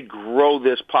that they grow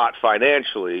this pot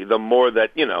financially, the more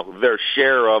that, you know, their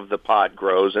share of the pot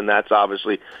grows, and that's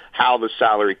obviously how the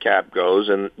salary cap goes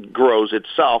and grows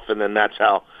itself, and then that's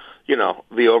how, you know,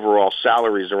 the overall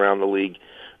salaries around the league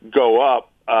go up.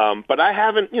 But I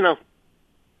haven't, you know,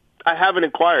 I haven't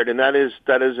inquired, and that is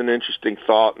an interesting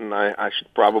thought, and I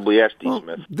should probably ask Steve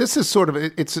Smith. This is sort of,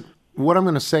 it's what I'm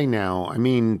going to say now. I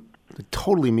mean, I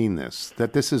totally mean this,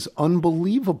 that this is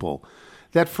unbelievable.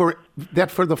 That for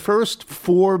the first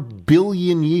 4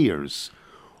 billion years,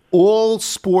 all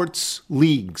sports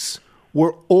leagues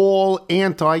were all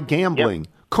anti-gambling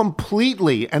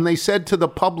completely. And they said to the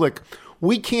public,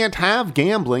 we can't have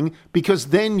gambling because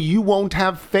then you won't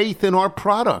have faith in our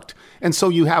product. And so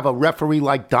you have a referee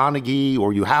like Donaghy,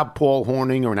 or you have Paul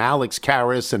Hornung or an Alex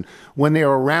Karras. And when they're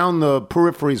around the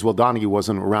peripheries, well, Donaghy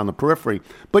wasn't around the periphery,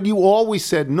 but you always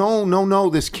said, no,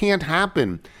 this can't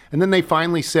happen. And then they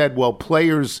finally said, well,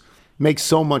 players make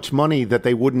so much money that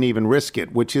they wouldn't even risk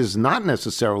it, which is not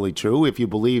necessarily true if you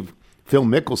believe Phil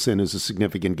Mickelson is a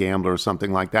significant gambler or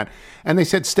something like that. And they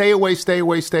said, stay away.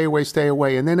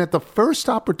 And then at the first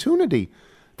opportunity,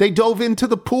 they dove into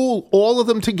the pool, all of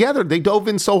them together. They dove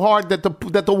in so hard that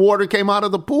the water came out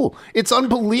of the pool. It's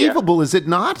unbelievable, is it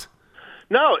not?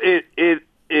 No, it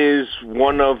is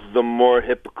one of the more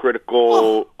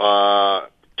hypocritical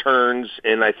turns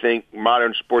in, I think,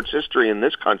 modern sports history in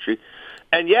this country.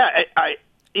 And I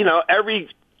you know,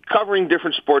 covering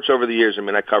different sports over the years. I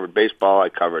mean, I covered baseball, I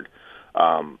covered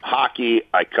hockey,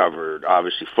 I covered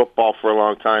obviously football for a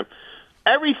long time.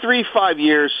 Every 3-5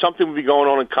 years, something would be going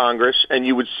on in Congress, and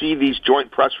you would see these joint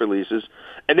press releases,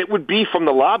 and it would be from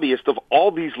the lobbyists of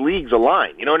all these leagues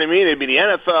aligned. You know what I mean? It'd be the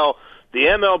NFL, the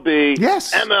MLB,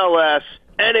 MLS,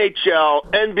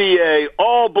 NHL, NBA,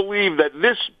 all believe that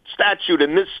this statute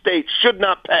in this state should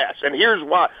not pass, and here's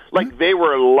why. Like, they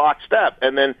were lockstep.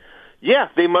 And then,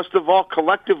 they must have all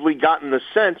collectively gotten the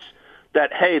sense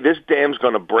that, hey, this dam's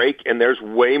going to break, and there's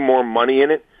way more money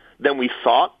in it than we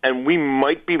thought, and we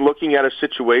might be looking at a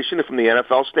situation from the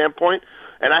NFL standpoint.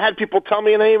 And I had people tell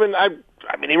me, and I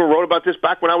even wrote about this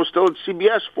back when I was still at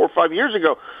CBS 4 or 5 years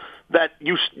ago, that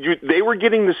they were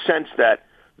getting the sense that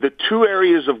the two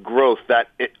areas of growth that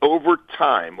over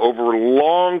time, over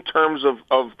long terms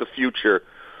of the future,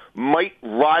 might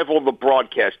rival the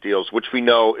broadcast deals, which we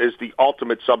know is the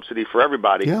ultimate subsidy for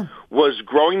everybody, was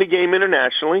growing the game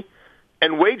internationally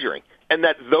and wagering. And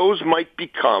that those might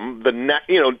become the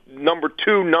number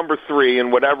 2, number 3,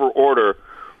 in whatever order,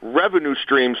 revenue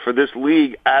streams for this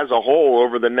league as a whole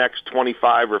over the next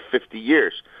 25 or 50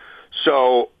 years.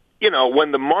 So,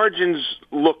 when the margins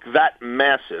look that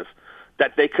massive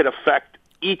that they could affect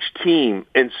each team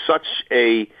in such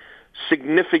a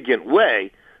significant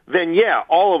way, then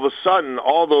all of a sudden,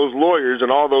 all those lawyers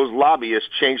and all those lobbyists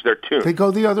change their tune. They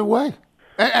go the other way.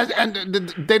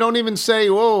 And they don't even say,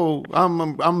 "Oh,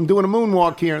 I'm doing a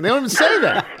moonwalk here." They don't even say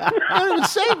that. They don't even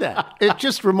say that. It's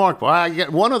just remarkable. I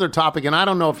get one other topic, and I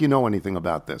don't know if you know anything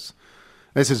about this.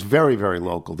 This is very, very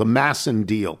local. The Masson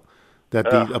deal. That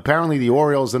apparently the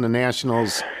Orioles and the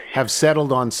Nationals have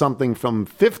settled on something from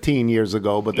 15 years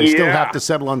ago, but they still have to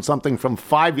settle on something from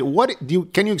 5 years.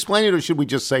 Can you explain it, or should we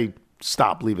just say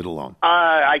stop, leave it alone?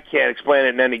 I can't explain it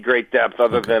in any great depth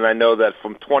other than I know that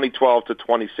from 2012 to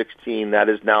 2016, that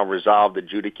is now resolved,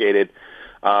 adjudicated.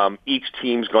 Each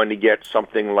team's going to get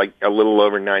something like a little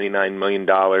over $99 million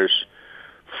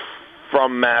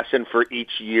from Masson for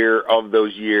each year of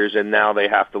those years, and now they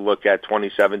have to look at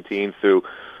 2017 through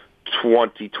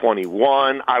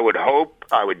 2021. I would hope,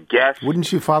 I would guess.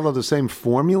 Wouldn't you follow the same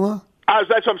formula? That's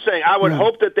what I'm saying. I would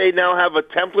hope that they now have a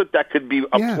template that could be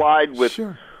applied with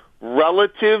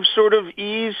relative sort of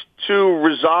ease to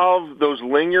resolve those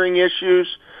lingering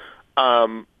issues.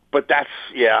 But that's,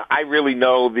 I really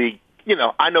know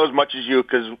I know as much as you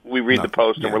because we read the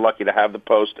Post and we're lucky to have the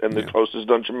Post, and the Post has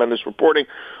done tremendous reporting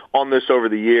on this over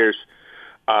the years.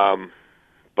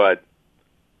 But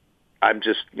I'm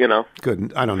just,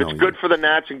 good. I don't know. If it's good for the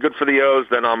Nats and good for the O's,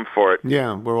 then I'm for it.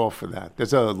 Yeah, we're all for that.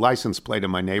 There's a license plate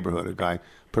in my neighborhood, a guy,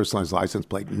 personalized license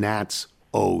plate, Nats,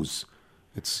 O's.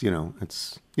 It's, you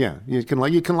can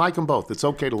like them both. It's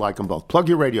okay to like them both. Plug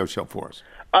your radio show for us.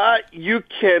 You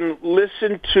can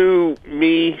listen to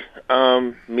me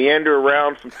meander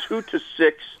around from 2 to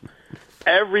 6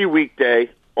 every weekday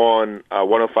on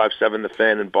 105.7 The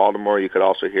Fan in Baltimore. You could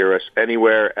also hear us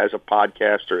anywhere as a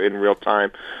podcast or in real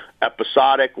time,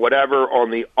 episodic, whatever.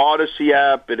 On the Odyssey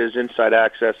app, it is Inside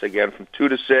Access, again, from 2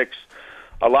 to 6.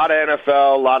 A lot of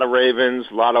NFL, a lot of Ravens,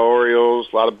 a lot of Orioles,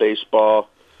 a lot of baseball.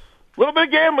 A little bit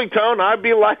of gambling, Tone. I'd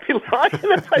be lying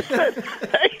if I said,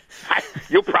 hey,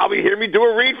 you'll probably hear me do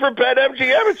a read for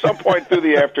BetMGM at some point through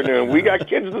the afternoon. We got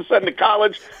kids to send to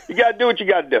college. You got to do what you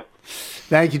got to do.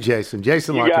 Thank you, Jason.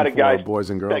 Jason You got Larkin, it, guys. boys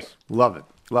and girls. Thanks. Love it.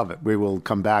 Love it. We will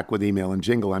come back with email and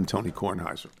jingle. I'm Tony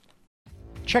Kornheiser.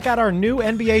 Check out our new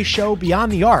NBA show,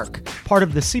 Beyond the Arc, part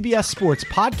of the CBS Sports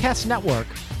Podcast Network,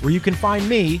 where you can find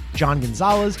me, John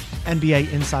Gonzalez,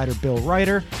 NBA insider Bill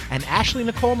Ryder, and Ashley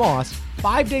Nicole Moss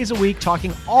 5 days a week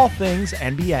talking all things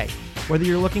NBA. Whether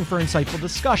you're looking for insightful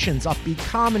discussions, upbeat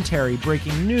commentary,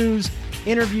 breaking news,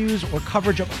 interviews, or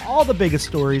coverage of all the biggest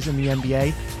stories in the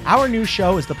NBA, our new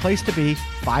show is the place to be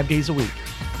 5 days a week.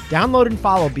 Download and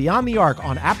follow Beyond the Arc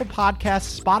on Apple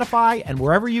Podcasts, Spotify, and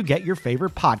wherever you get your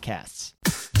favorite podcasts.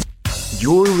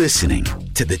 You're listening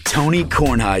to The Tony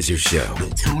Kornheiser Show.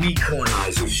 The Tony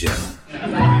Kornheiser Show.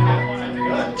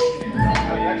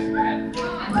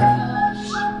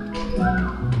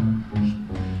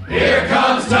 Here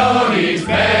comes Tony's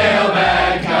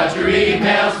mailbag. Got your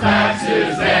emails,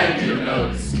 faxes, and your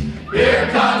notes. Here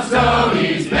comes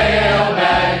Tony's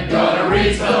mailbag. Gonna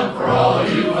read some for all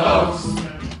you folks.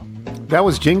 That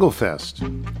was Jingle Fest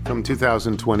from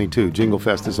 2022. Jingle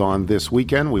Fest is on this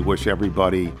weekend. We wish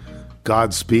everybody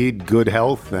Godspeed, good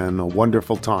health, and a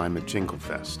wonderful time at Jingle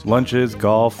Fest. Lunches,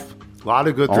 golf. A lot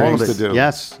of good All things of it. to do.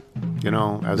 Yes. You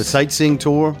know, as The sightseeing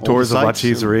tour. Tours of La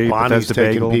Cheeserie, Bonnie's Bethesda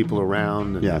taking Bagel. people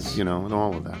around. And, Yes. You know, and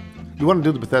all of that. You want to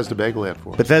do the Bethesda Bagel ad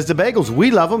for us? Bethesda Bagels, we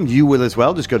love them. You will as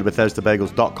well. Just go to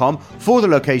BethesdaBagels.com for the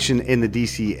location in the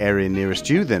DC area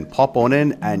nearest you. Then pop on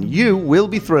in and you will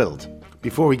be thrilled.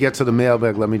 Before we get to the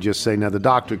mailbag, let me just say, now the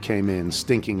doctor came in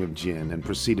stinking of gin and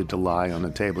proceeded to lie on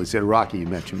the table. He said, Rocky, you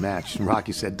met your match. And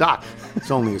Rocky said, Doc, it's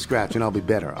only a scratch and I'll be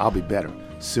better. I'll be better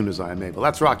as soon as I am able.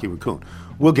 That's Rocky Raccoon.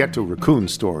 We'll get to raccoon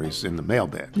stories in the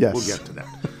mailbag. Yes. We'll get to that.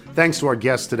 Thanks to our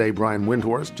guests today, Brian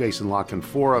Windhorst, Jason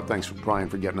Lockenfora. Thanks for Brian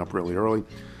for getting up really early.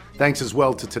 Thanks as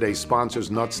well to today's sponsors,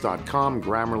 Nuts.com,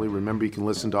 Grammarly. Remember, you can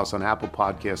listen to us on Apple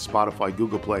Podcasts, Spotify,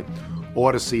 Google Play,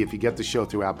 Odyssey. If you get the show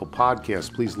through Apple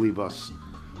Podcasts, please leave us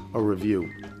a review.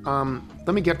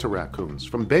 Let me get to raccoons.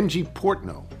 From Benji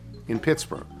Portno in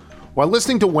Pittsburgh. While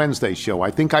listening to Wednesday's show, I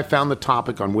think I found the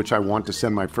topic on which I want to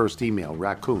send my first email,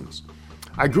 raccoons.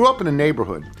 I grew up in a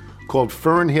neighborhood called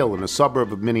Fern Hill in a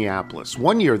suburb of Minneapolis.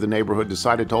 One year, the neighborhood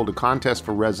decided to hold a contest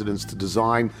for residents to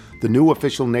design the new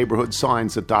official neighborhood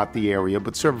signs that dot the area,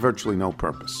 but serve virtually no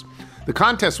purpose. The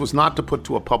contest was not put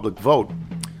to a public vote,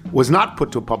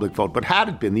 but had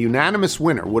it been, the unanimous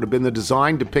winner would have been the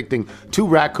design depicting two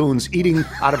raccoons eating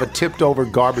out of a tipped-over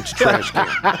garbage trash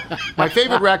can. My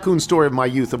favorite raccoon story of my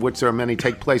youth, of which there are many,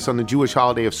 take place on the Jewish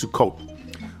holiday of Sukkot.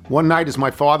 One night, as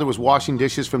my father was washing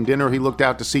dishes from dinner, he looked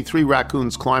out to see three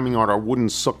raccoons climbing on our wooden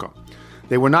sukkah.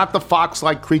 They were not the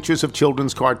fox-like creatures of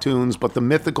children's cartoons, but the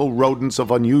mythical rodents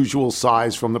of unusual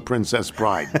size from The Princess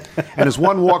Bride. And as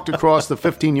one walked across the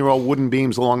 15-year-old wooden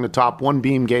beams along the top, one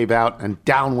beam gave out, and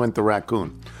down went the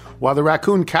raccoon. While the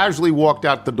raccoon casually walked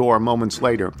out the door moments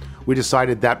later, we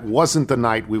decided that wasn't the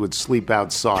night we would sleep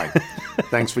outside.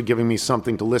 Thanks for giving me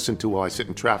something to listen to while I sit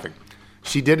in traffic.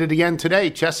 She did it again today,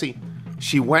 Chessie.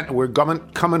 We're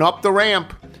coming up the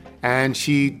ramp, and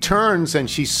she turns and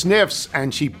she sniffs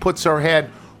and she puts her head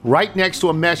right next to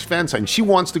a mesh fence and she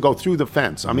wants to go through the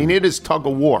fence. I mean, it is tug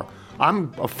of war.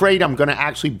 I'm afraid I'm going to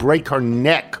actually break her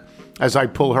neck as I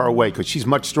pull her away because she's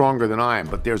much stronger than I am.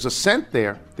 But there's a scent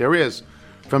there. There is.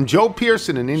 From Joe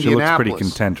Pearson in Indianapolis. She looks pretty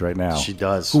content right now. She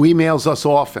does. Who emails us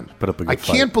often. Put up a good I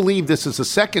fight. can't believe this is the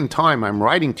second time I'm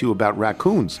writing to you about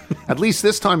raccoons. At least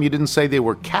this time you didn't say they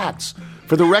were cats.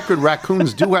 For the record,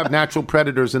 raccoons do have natural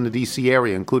predators in the D.C.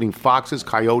 area, including foxes,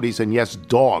 coyotes, and yes,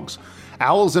 dogs.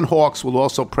 Owls and hawks will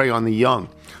also prey on the young.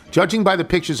 Judging by the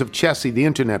pictures of Chessie the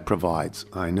internet provides,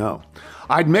 I know,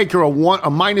 I'd make her a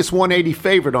minus 180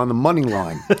 favorite on the money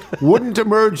line. Wouldn't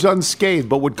emerge unscathed,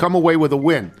 but would come away with a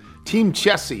win. Team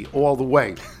Chessie all the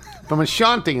way. From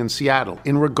Ashanti in Seattle,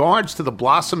 in regards to the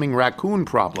blossoming raccoon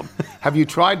problem, have you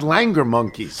tried langur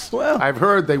monkeys? Well, I've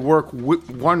heard they work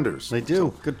wonders. They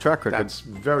do. Good track record. That's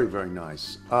very, very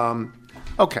nice.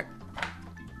 Okay.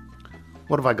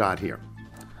 What have I got here?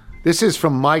 This is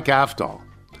from Mike Aftal.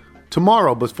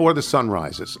 Tomorrow, before the sun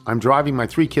rises, I'm driving my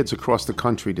three kids across the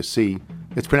country to see,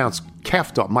 it's pronounced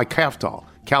Kaftal, Mike Kaftal,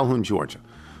 Calhoun, Georgia,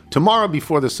 Tomorrow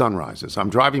before the sun rises, I'm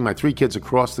driving my 3 kids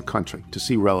across the country to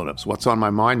see relatives. What's on my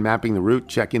mind? Mapping the route,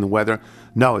 checking the weather?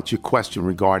 No, it's your question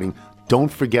regarding don't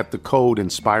forget the code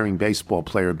inspiring baseball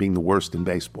player being the worst in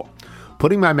baseball.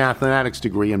 Putting my mathematics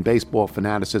degree and baseball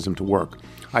fanaticism to work,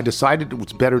 I decided it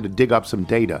was better to dig up some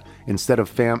data instead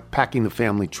of packing the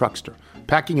family truckster.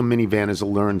 Packing a minivan is a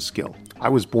learned skill. I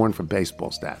was born for baseball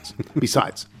stats.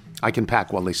 Besides, I can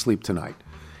pack while they sleep tonight.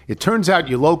 It turns out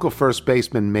your local first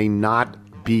baseman may not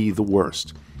be the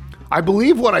worst. I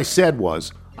believe what I said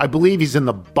was, I believe he's in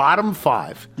the bottom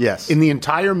 5 Yes. in the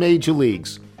entire major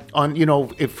leagues on,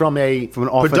 from an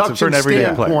offensive, production for an everyday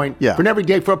standpoint, player. Yeah. for an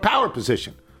everyday, for a power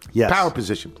position. Yes. Power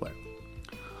position player.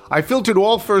 I filtered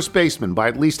all first basemen by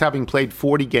at least having played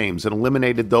 40 games and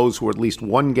eliminated those who were at least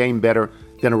 1 game better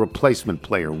than a replacement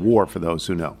player, WAR for those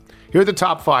who know. Here are the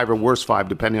top 5 or worst 5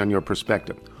 depending on your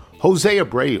perspective. Jose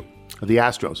Abreu of the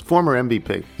Astros, former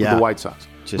MVP of the White Sox,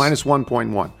 minus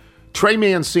 1.1. Trey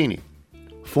Mancini,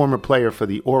 former player for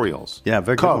the Orioles. Yeah,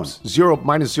 very Cubs,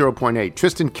 minus 0.8.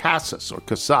 Tristan Casas or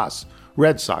Casas,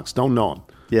 Red Sox, don't know him.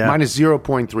 Yeah. Minus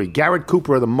 0.3. Garrett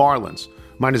Cooper of the Marlins,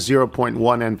 minus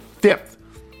 0.1. And 5th,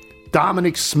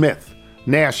 Dominic Smith,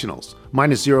 Nationals,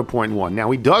 minus 0.1. Now,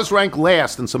 he does rank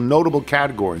last in some notable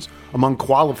categories among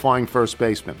qualifying first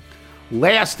basemen.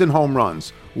 Last in home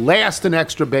runs, last in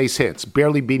extra base hits,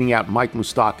 barely beating out Mike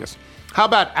Moustakas. How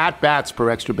about at-bats per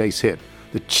extra base hit?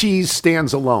 The cheese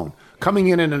stands alone, coming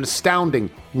in at an astounding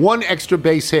 1 extra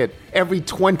base hit every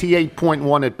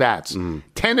 28.1 at-bats.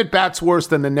 10 at-bats worse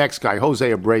than the next guy, Jose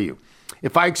Abreu.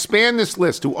 If I expand this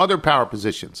list to other power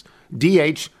positions,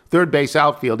 DH, third base,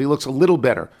 outfield, he looks a little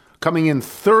better, coming in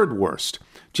 3rd worst.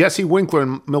 Jesse Winkler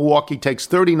in Milwaukee takes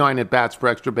 39 at-bats for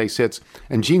extra base hits,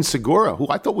 and Gene Segura, who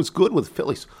I thought was good with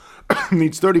Phillies,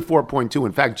 needs 34.2.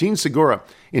 In fact, Gene Segura,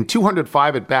 in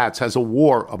 205 at-bats, has a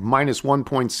WAR of minus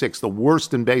 1.6, the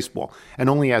worst in baseball, and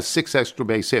only has 6 extra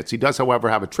base hits. He does, however,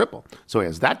 have a triple, so he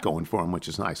has that going for him, which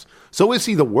is nice. So is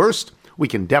he the worst? We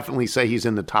can definitely say he's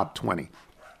in the top 20.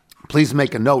 Please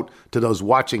make a note to those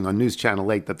watching on News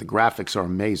Channel 8 that the graphics are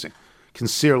amazing.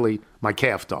 Sincerely, my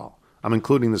calf doll. I'm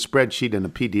including the spreadsheet in a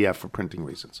PDF for printing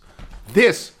reasons.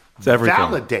 This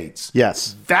validates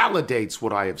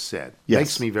what I have said. Yes.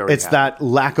 Makes me very It's happy. that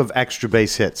lack of extra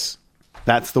base hits.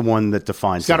 That's the one that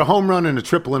defines He's got it. a home run and a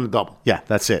triple and a double. Yeah,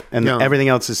 that's it. And everything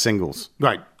else is singles.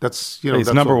 Right. That's He's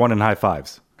that's number all. 1 in high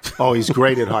fives. Oh, he's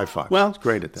great at high fives. Well, he's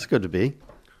great at that. It's good to be.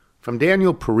 From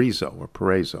Daniel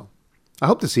Perezzo. I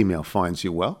hope this email finds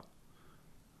you well.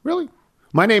 Really?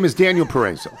 My name is Daniel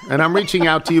Perezzo, and I'm reaching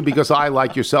out to you because I,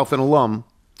 like yourself, an alum.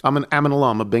 I'm an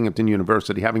alum of Binghamton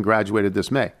University, having graduated this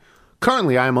May.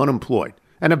 Currently, I am unemployed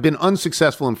and have been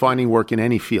unsuccessful in finding work in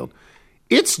any field.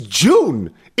 It's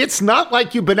June. It's not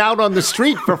like you've been out on the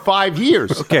street for 5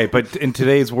 years. Okay, but in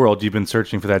today's world, you've been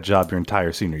searching for that job your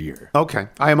entire senior year. Okay.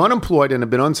 I am unemployed and have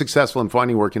been unsuccessful in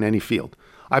finding work in any field.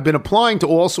 I've been applying to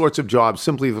all sorts of jobs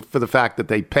simply for the fact that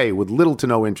they pay with little to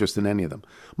no interest in any of them.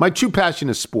 My true passion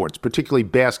is sports, particularly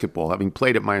basketball, having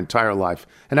played it my entire life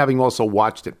and having also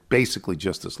watched it basically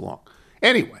just as long.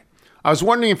 Anyway, I was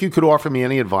wondering if you could offer me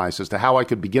any advice as to how I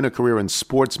could begin a career in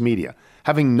sports media,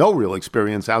 having no real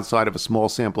experience outside of a small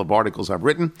sample of articles I've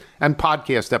written and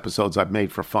podcast episodes I've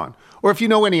made for fun. Or if you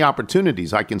know any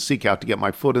opportunities I can seek out to get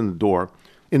my foot in the door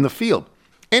in the field.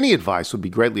 Any advice would be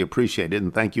greatly appreciated,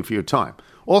 and thank you for your time.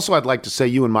 Also, I'd like to say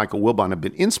you and Michael Wilbon have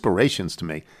been inspirations to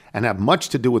me and have much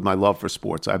to do with my love for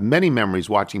sports. I have many memories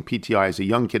watching PTI as a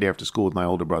young kid after school with my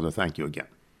older brother. Thank you again.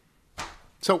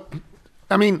 So,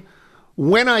 I mean,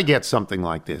 when I get something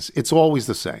like this, it's always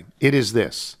the same. It is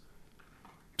this.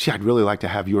 Gee, I'd really like to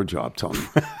have your job, Tony.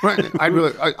 Right?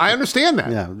 I understand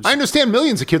that. Yeah. I understand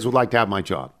millions of kids would like to have my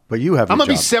job. But you have your I'm gonna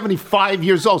be job. 75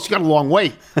 years old, so you got a long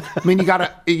wait. I mean, you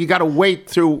gotta wait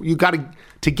through.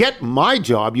 To get my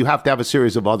job, you have to have a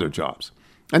series of other jobs,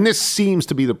 and this seems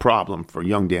to be the problem for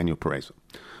young Daniel Perez.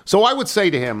 So I would say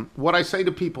to him what I say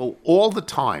to people all the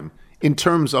time in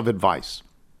terms of advice.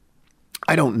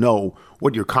 I don't know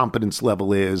what your competence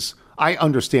level is. I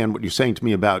understand what you're saying to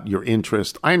me about your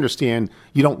interest. I understand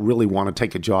you don't really want to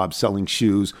take a job selling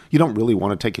shoes. You don't really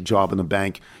want to take a job in the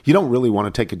bank. You don't really want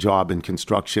to take a job in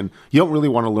construction. You don't really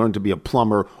want to learn to be a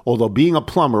plumber, although being a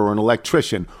plumber or an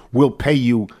electrician will pay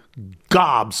you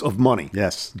gobs of money.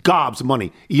 Yes. Gobs of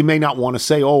money. You may not want to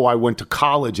say, oh, I went to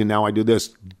college and now I do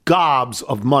this. Gobs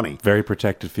of money. Very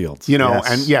protected fields. You know,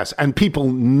 Yes. and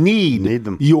people need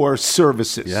them. your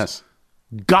services. Yes.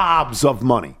 Gobs of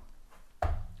money.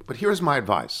 But here's my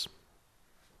advice.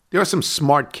 There are some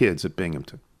smart kids at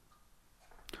Binghamton.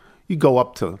 You go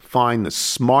up to find the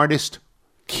smartest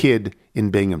kid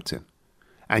in Binghamton,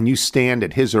 and you stand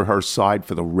at his or her side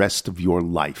for the rest of your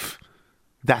life.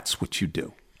 That's what you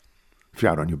do. If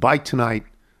you're out on your bike tonight,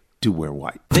 do wear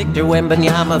white. Victor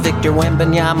Wembanyama, Victor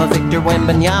Wembanyama, Victor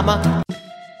Wembanyama.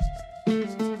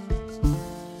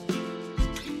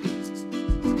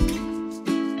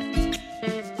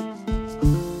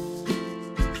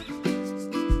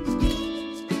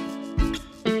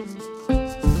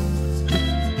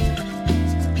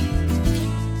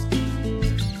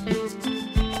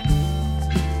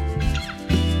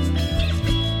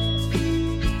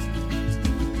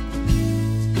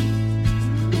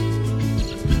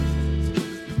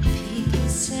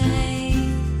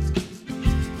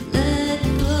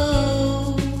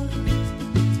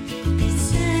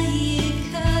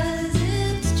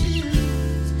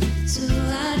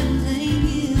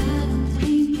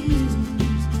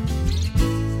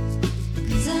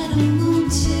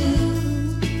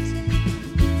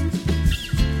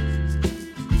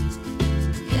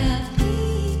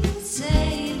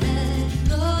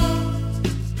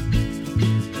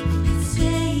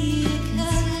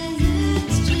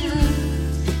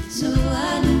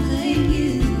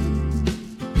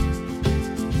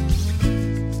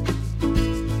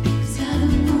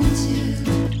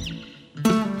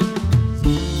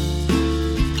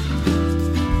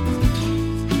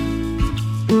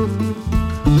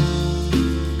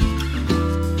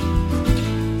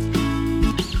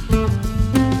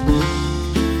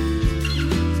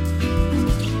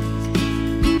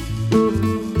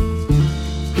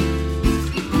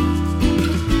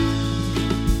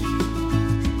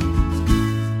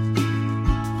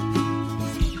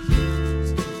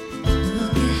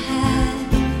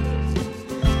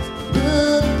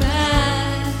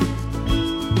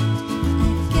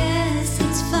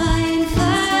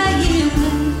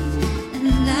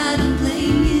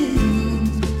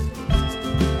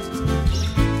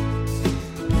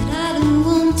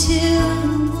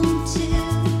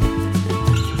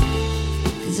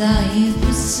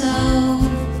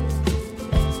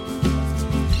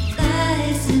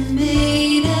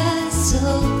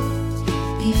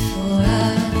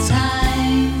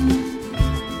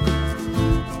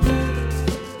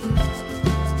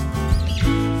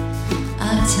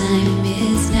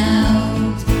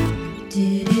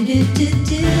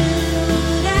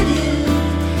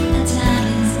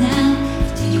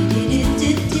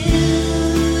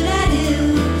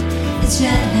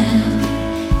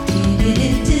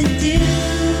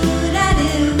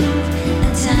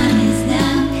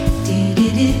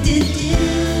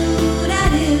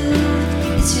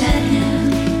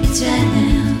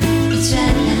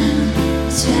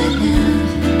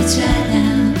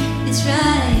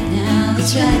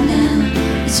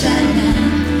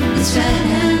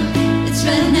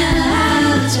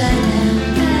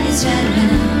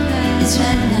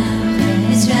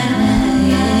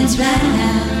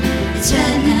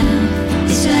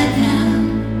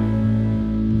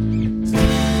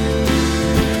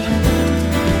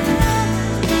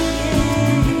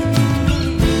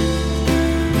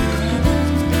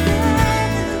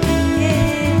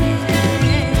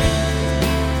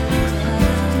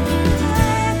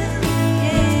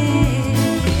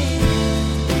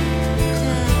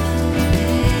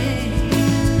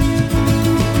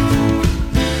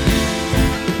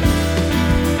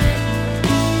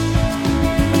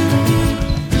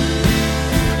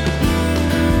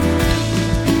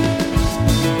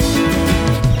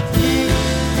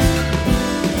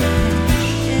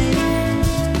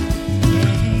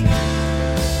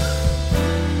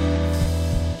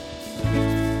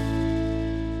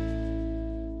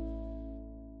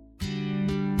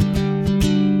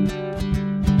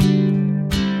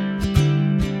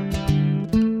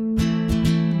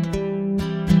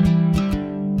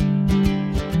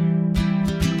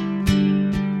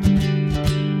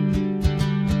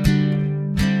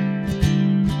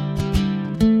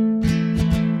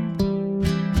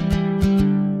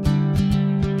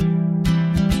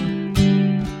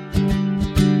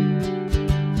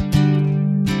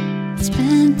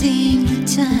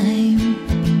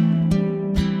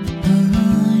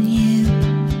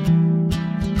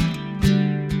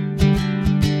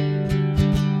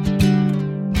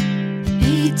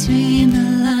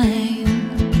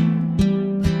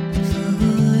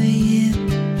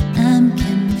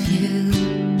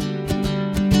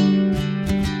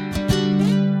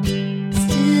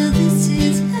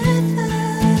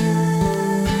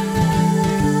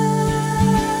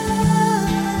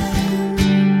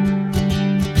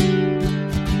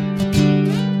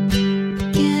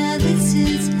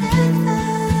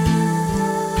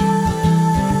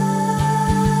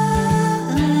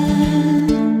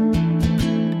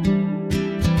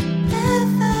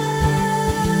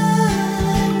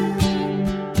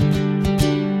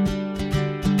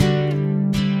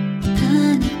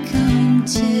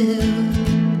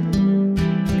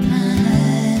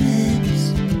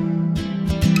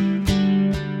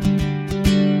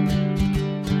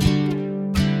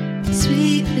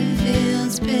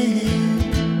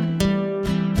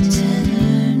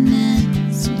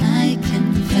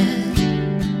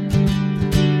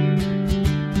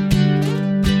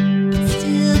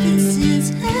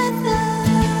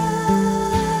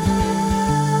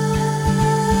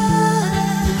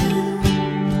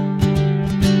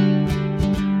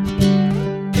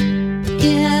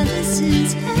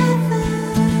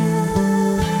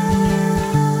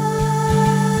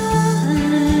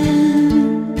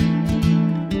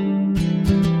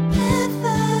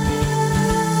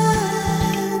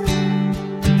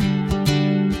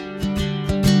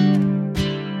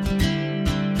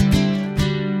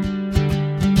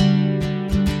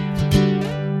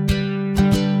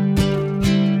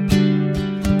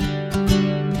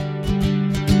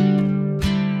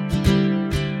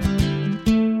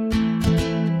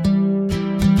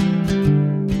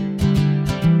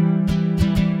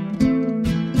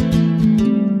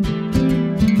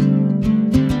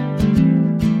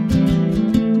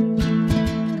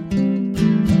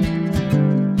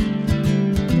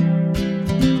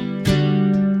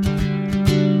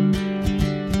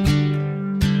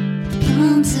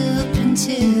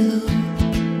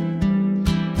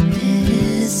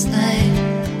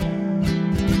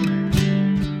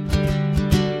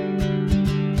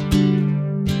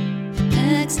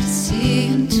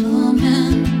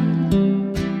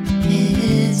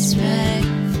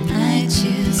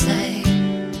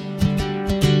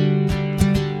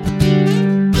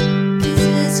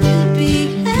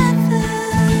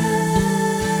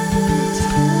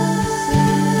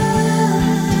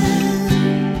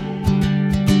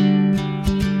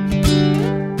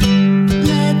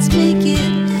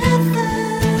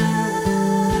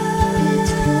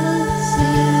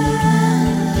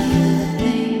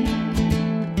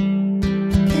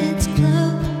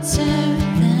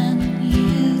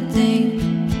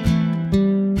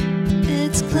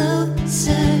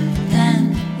 answer.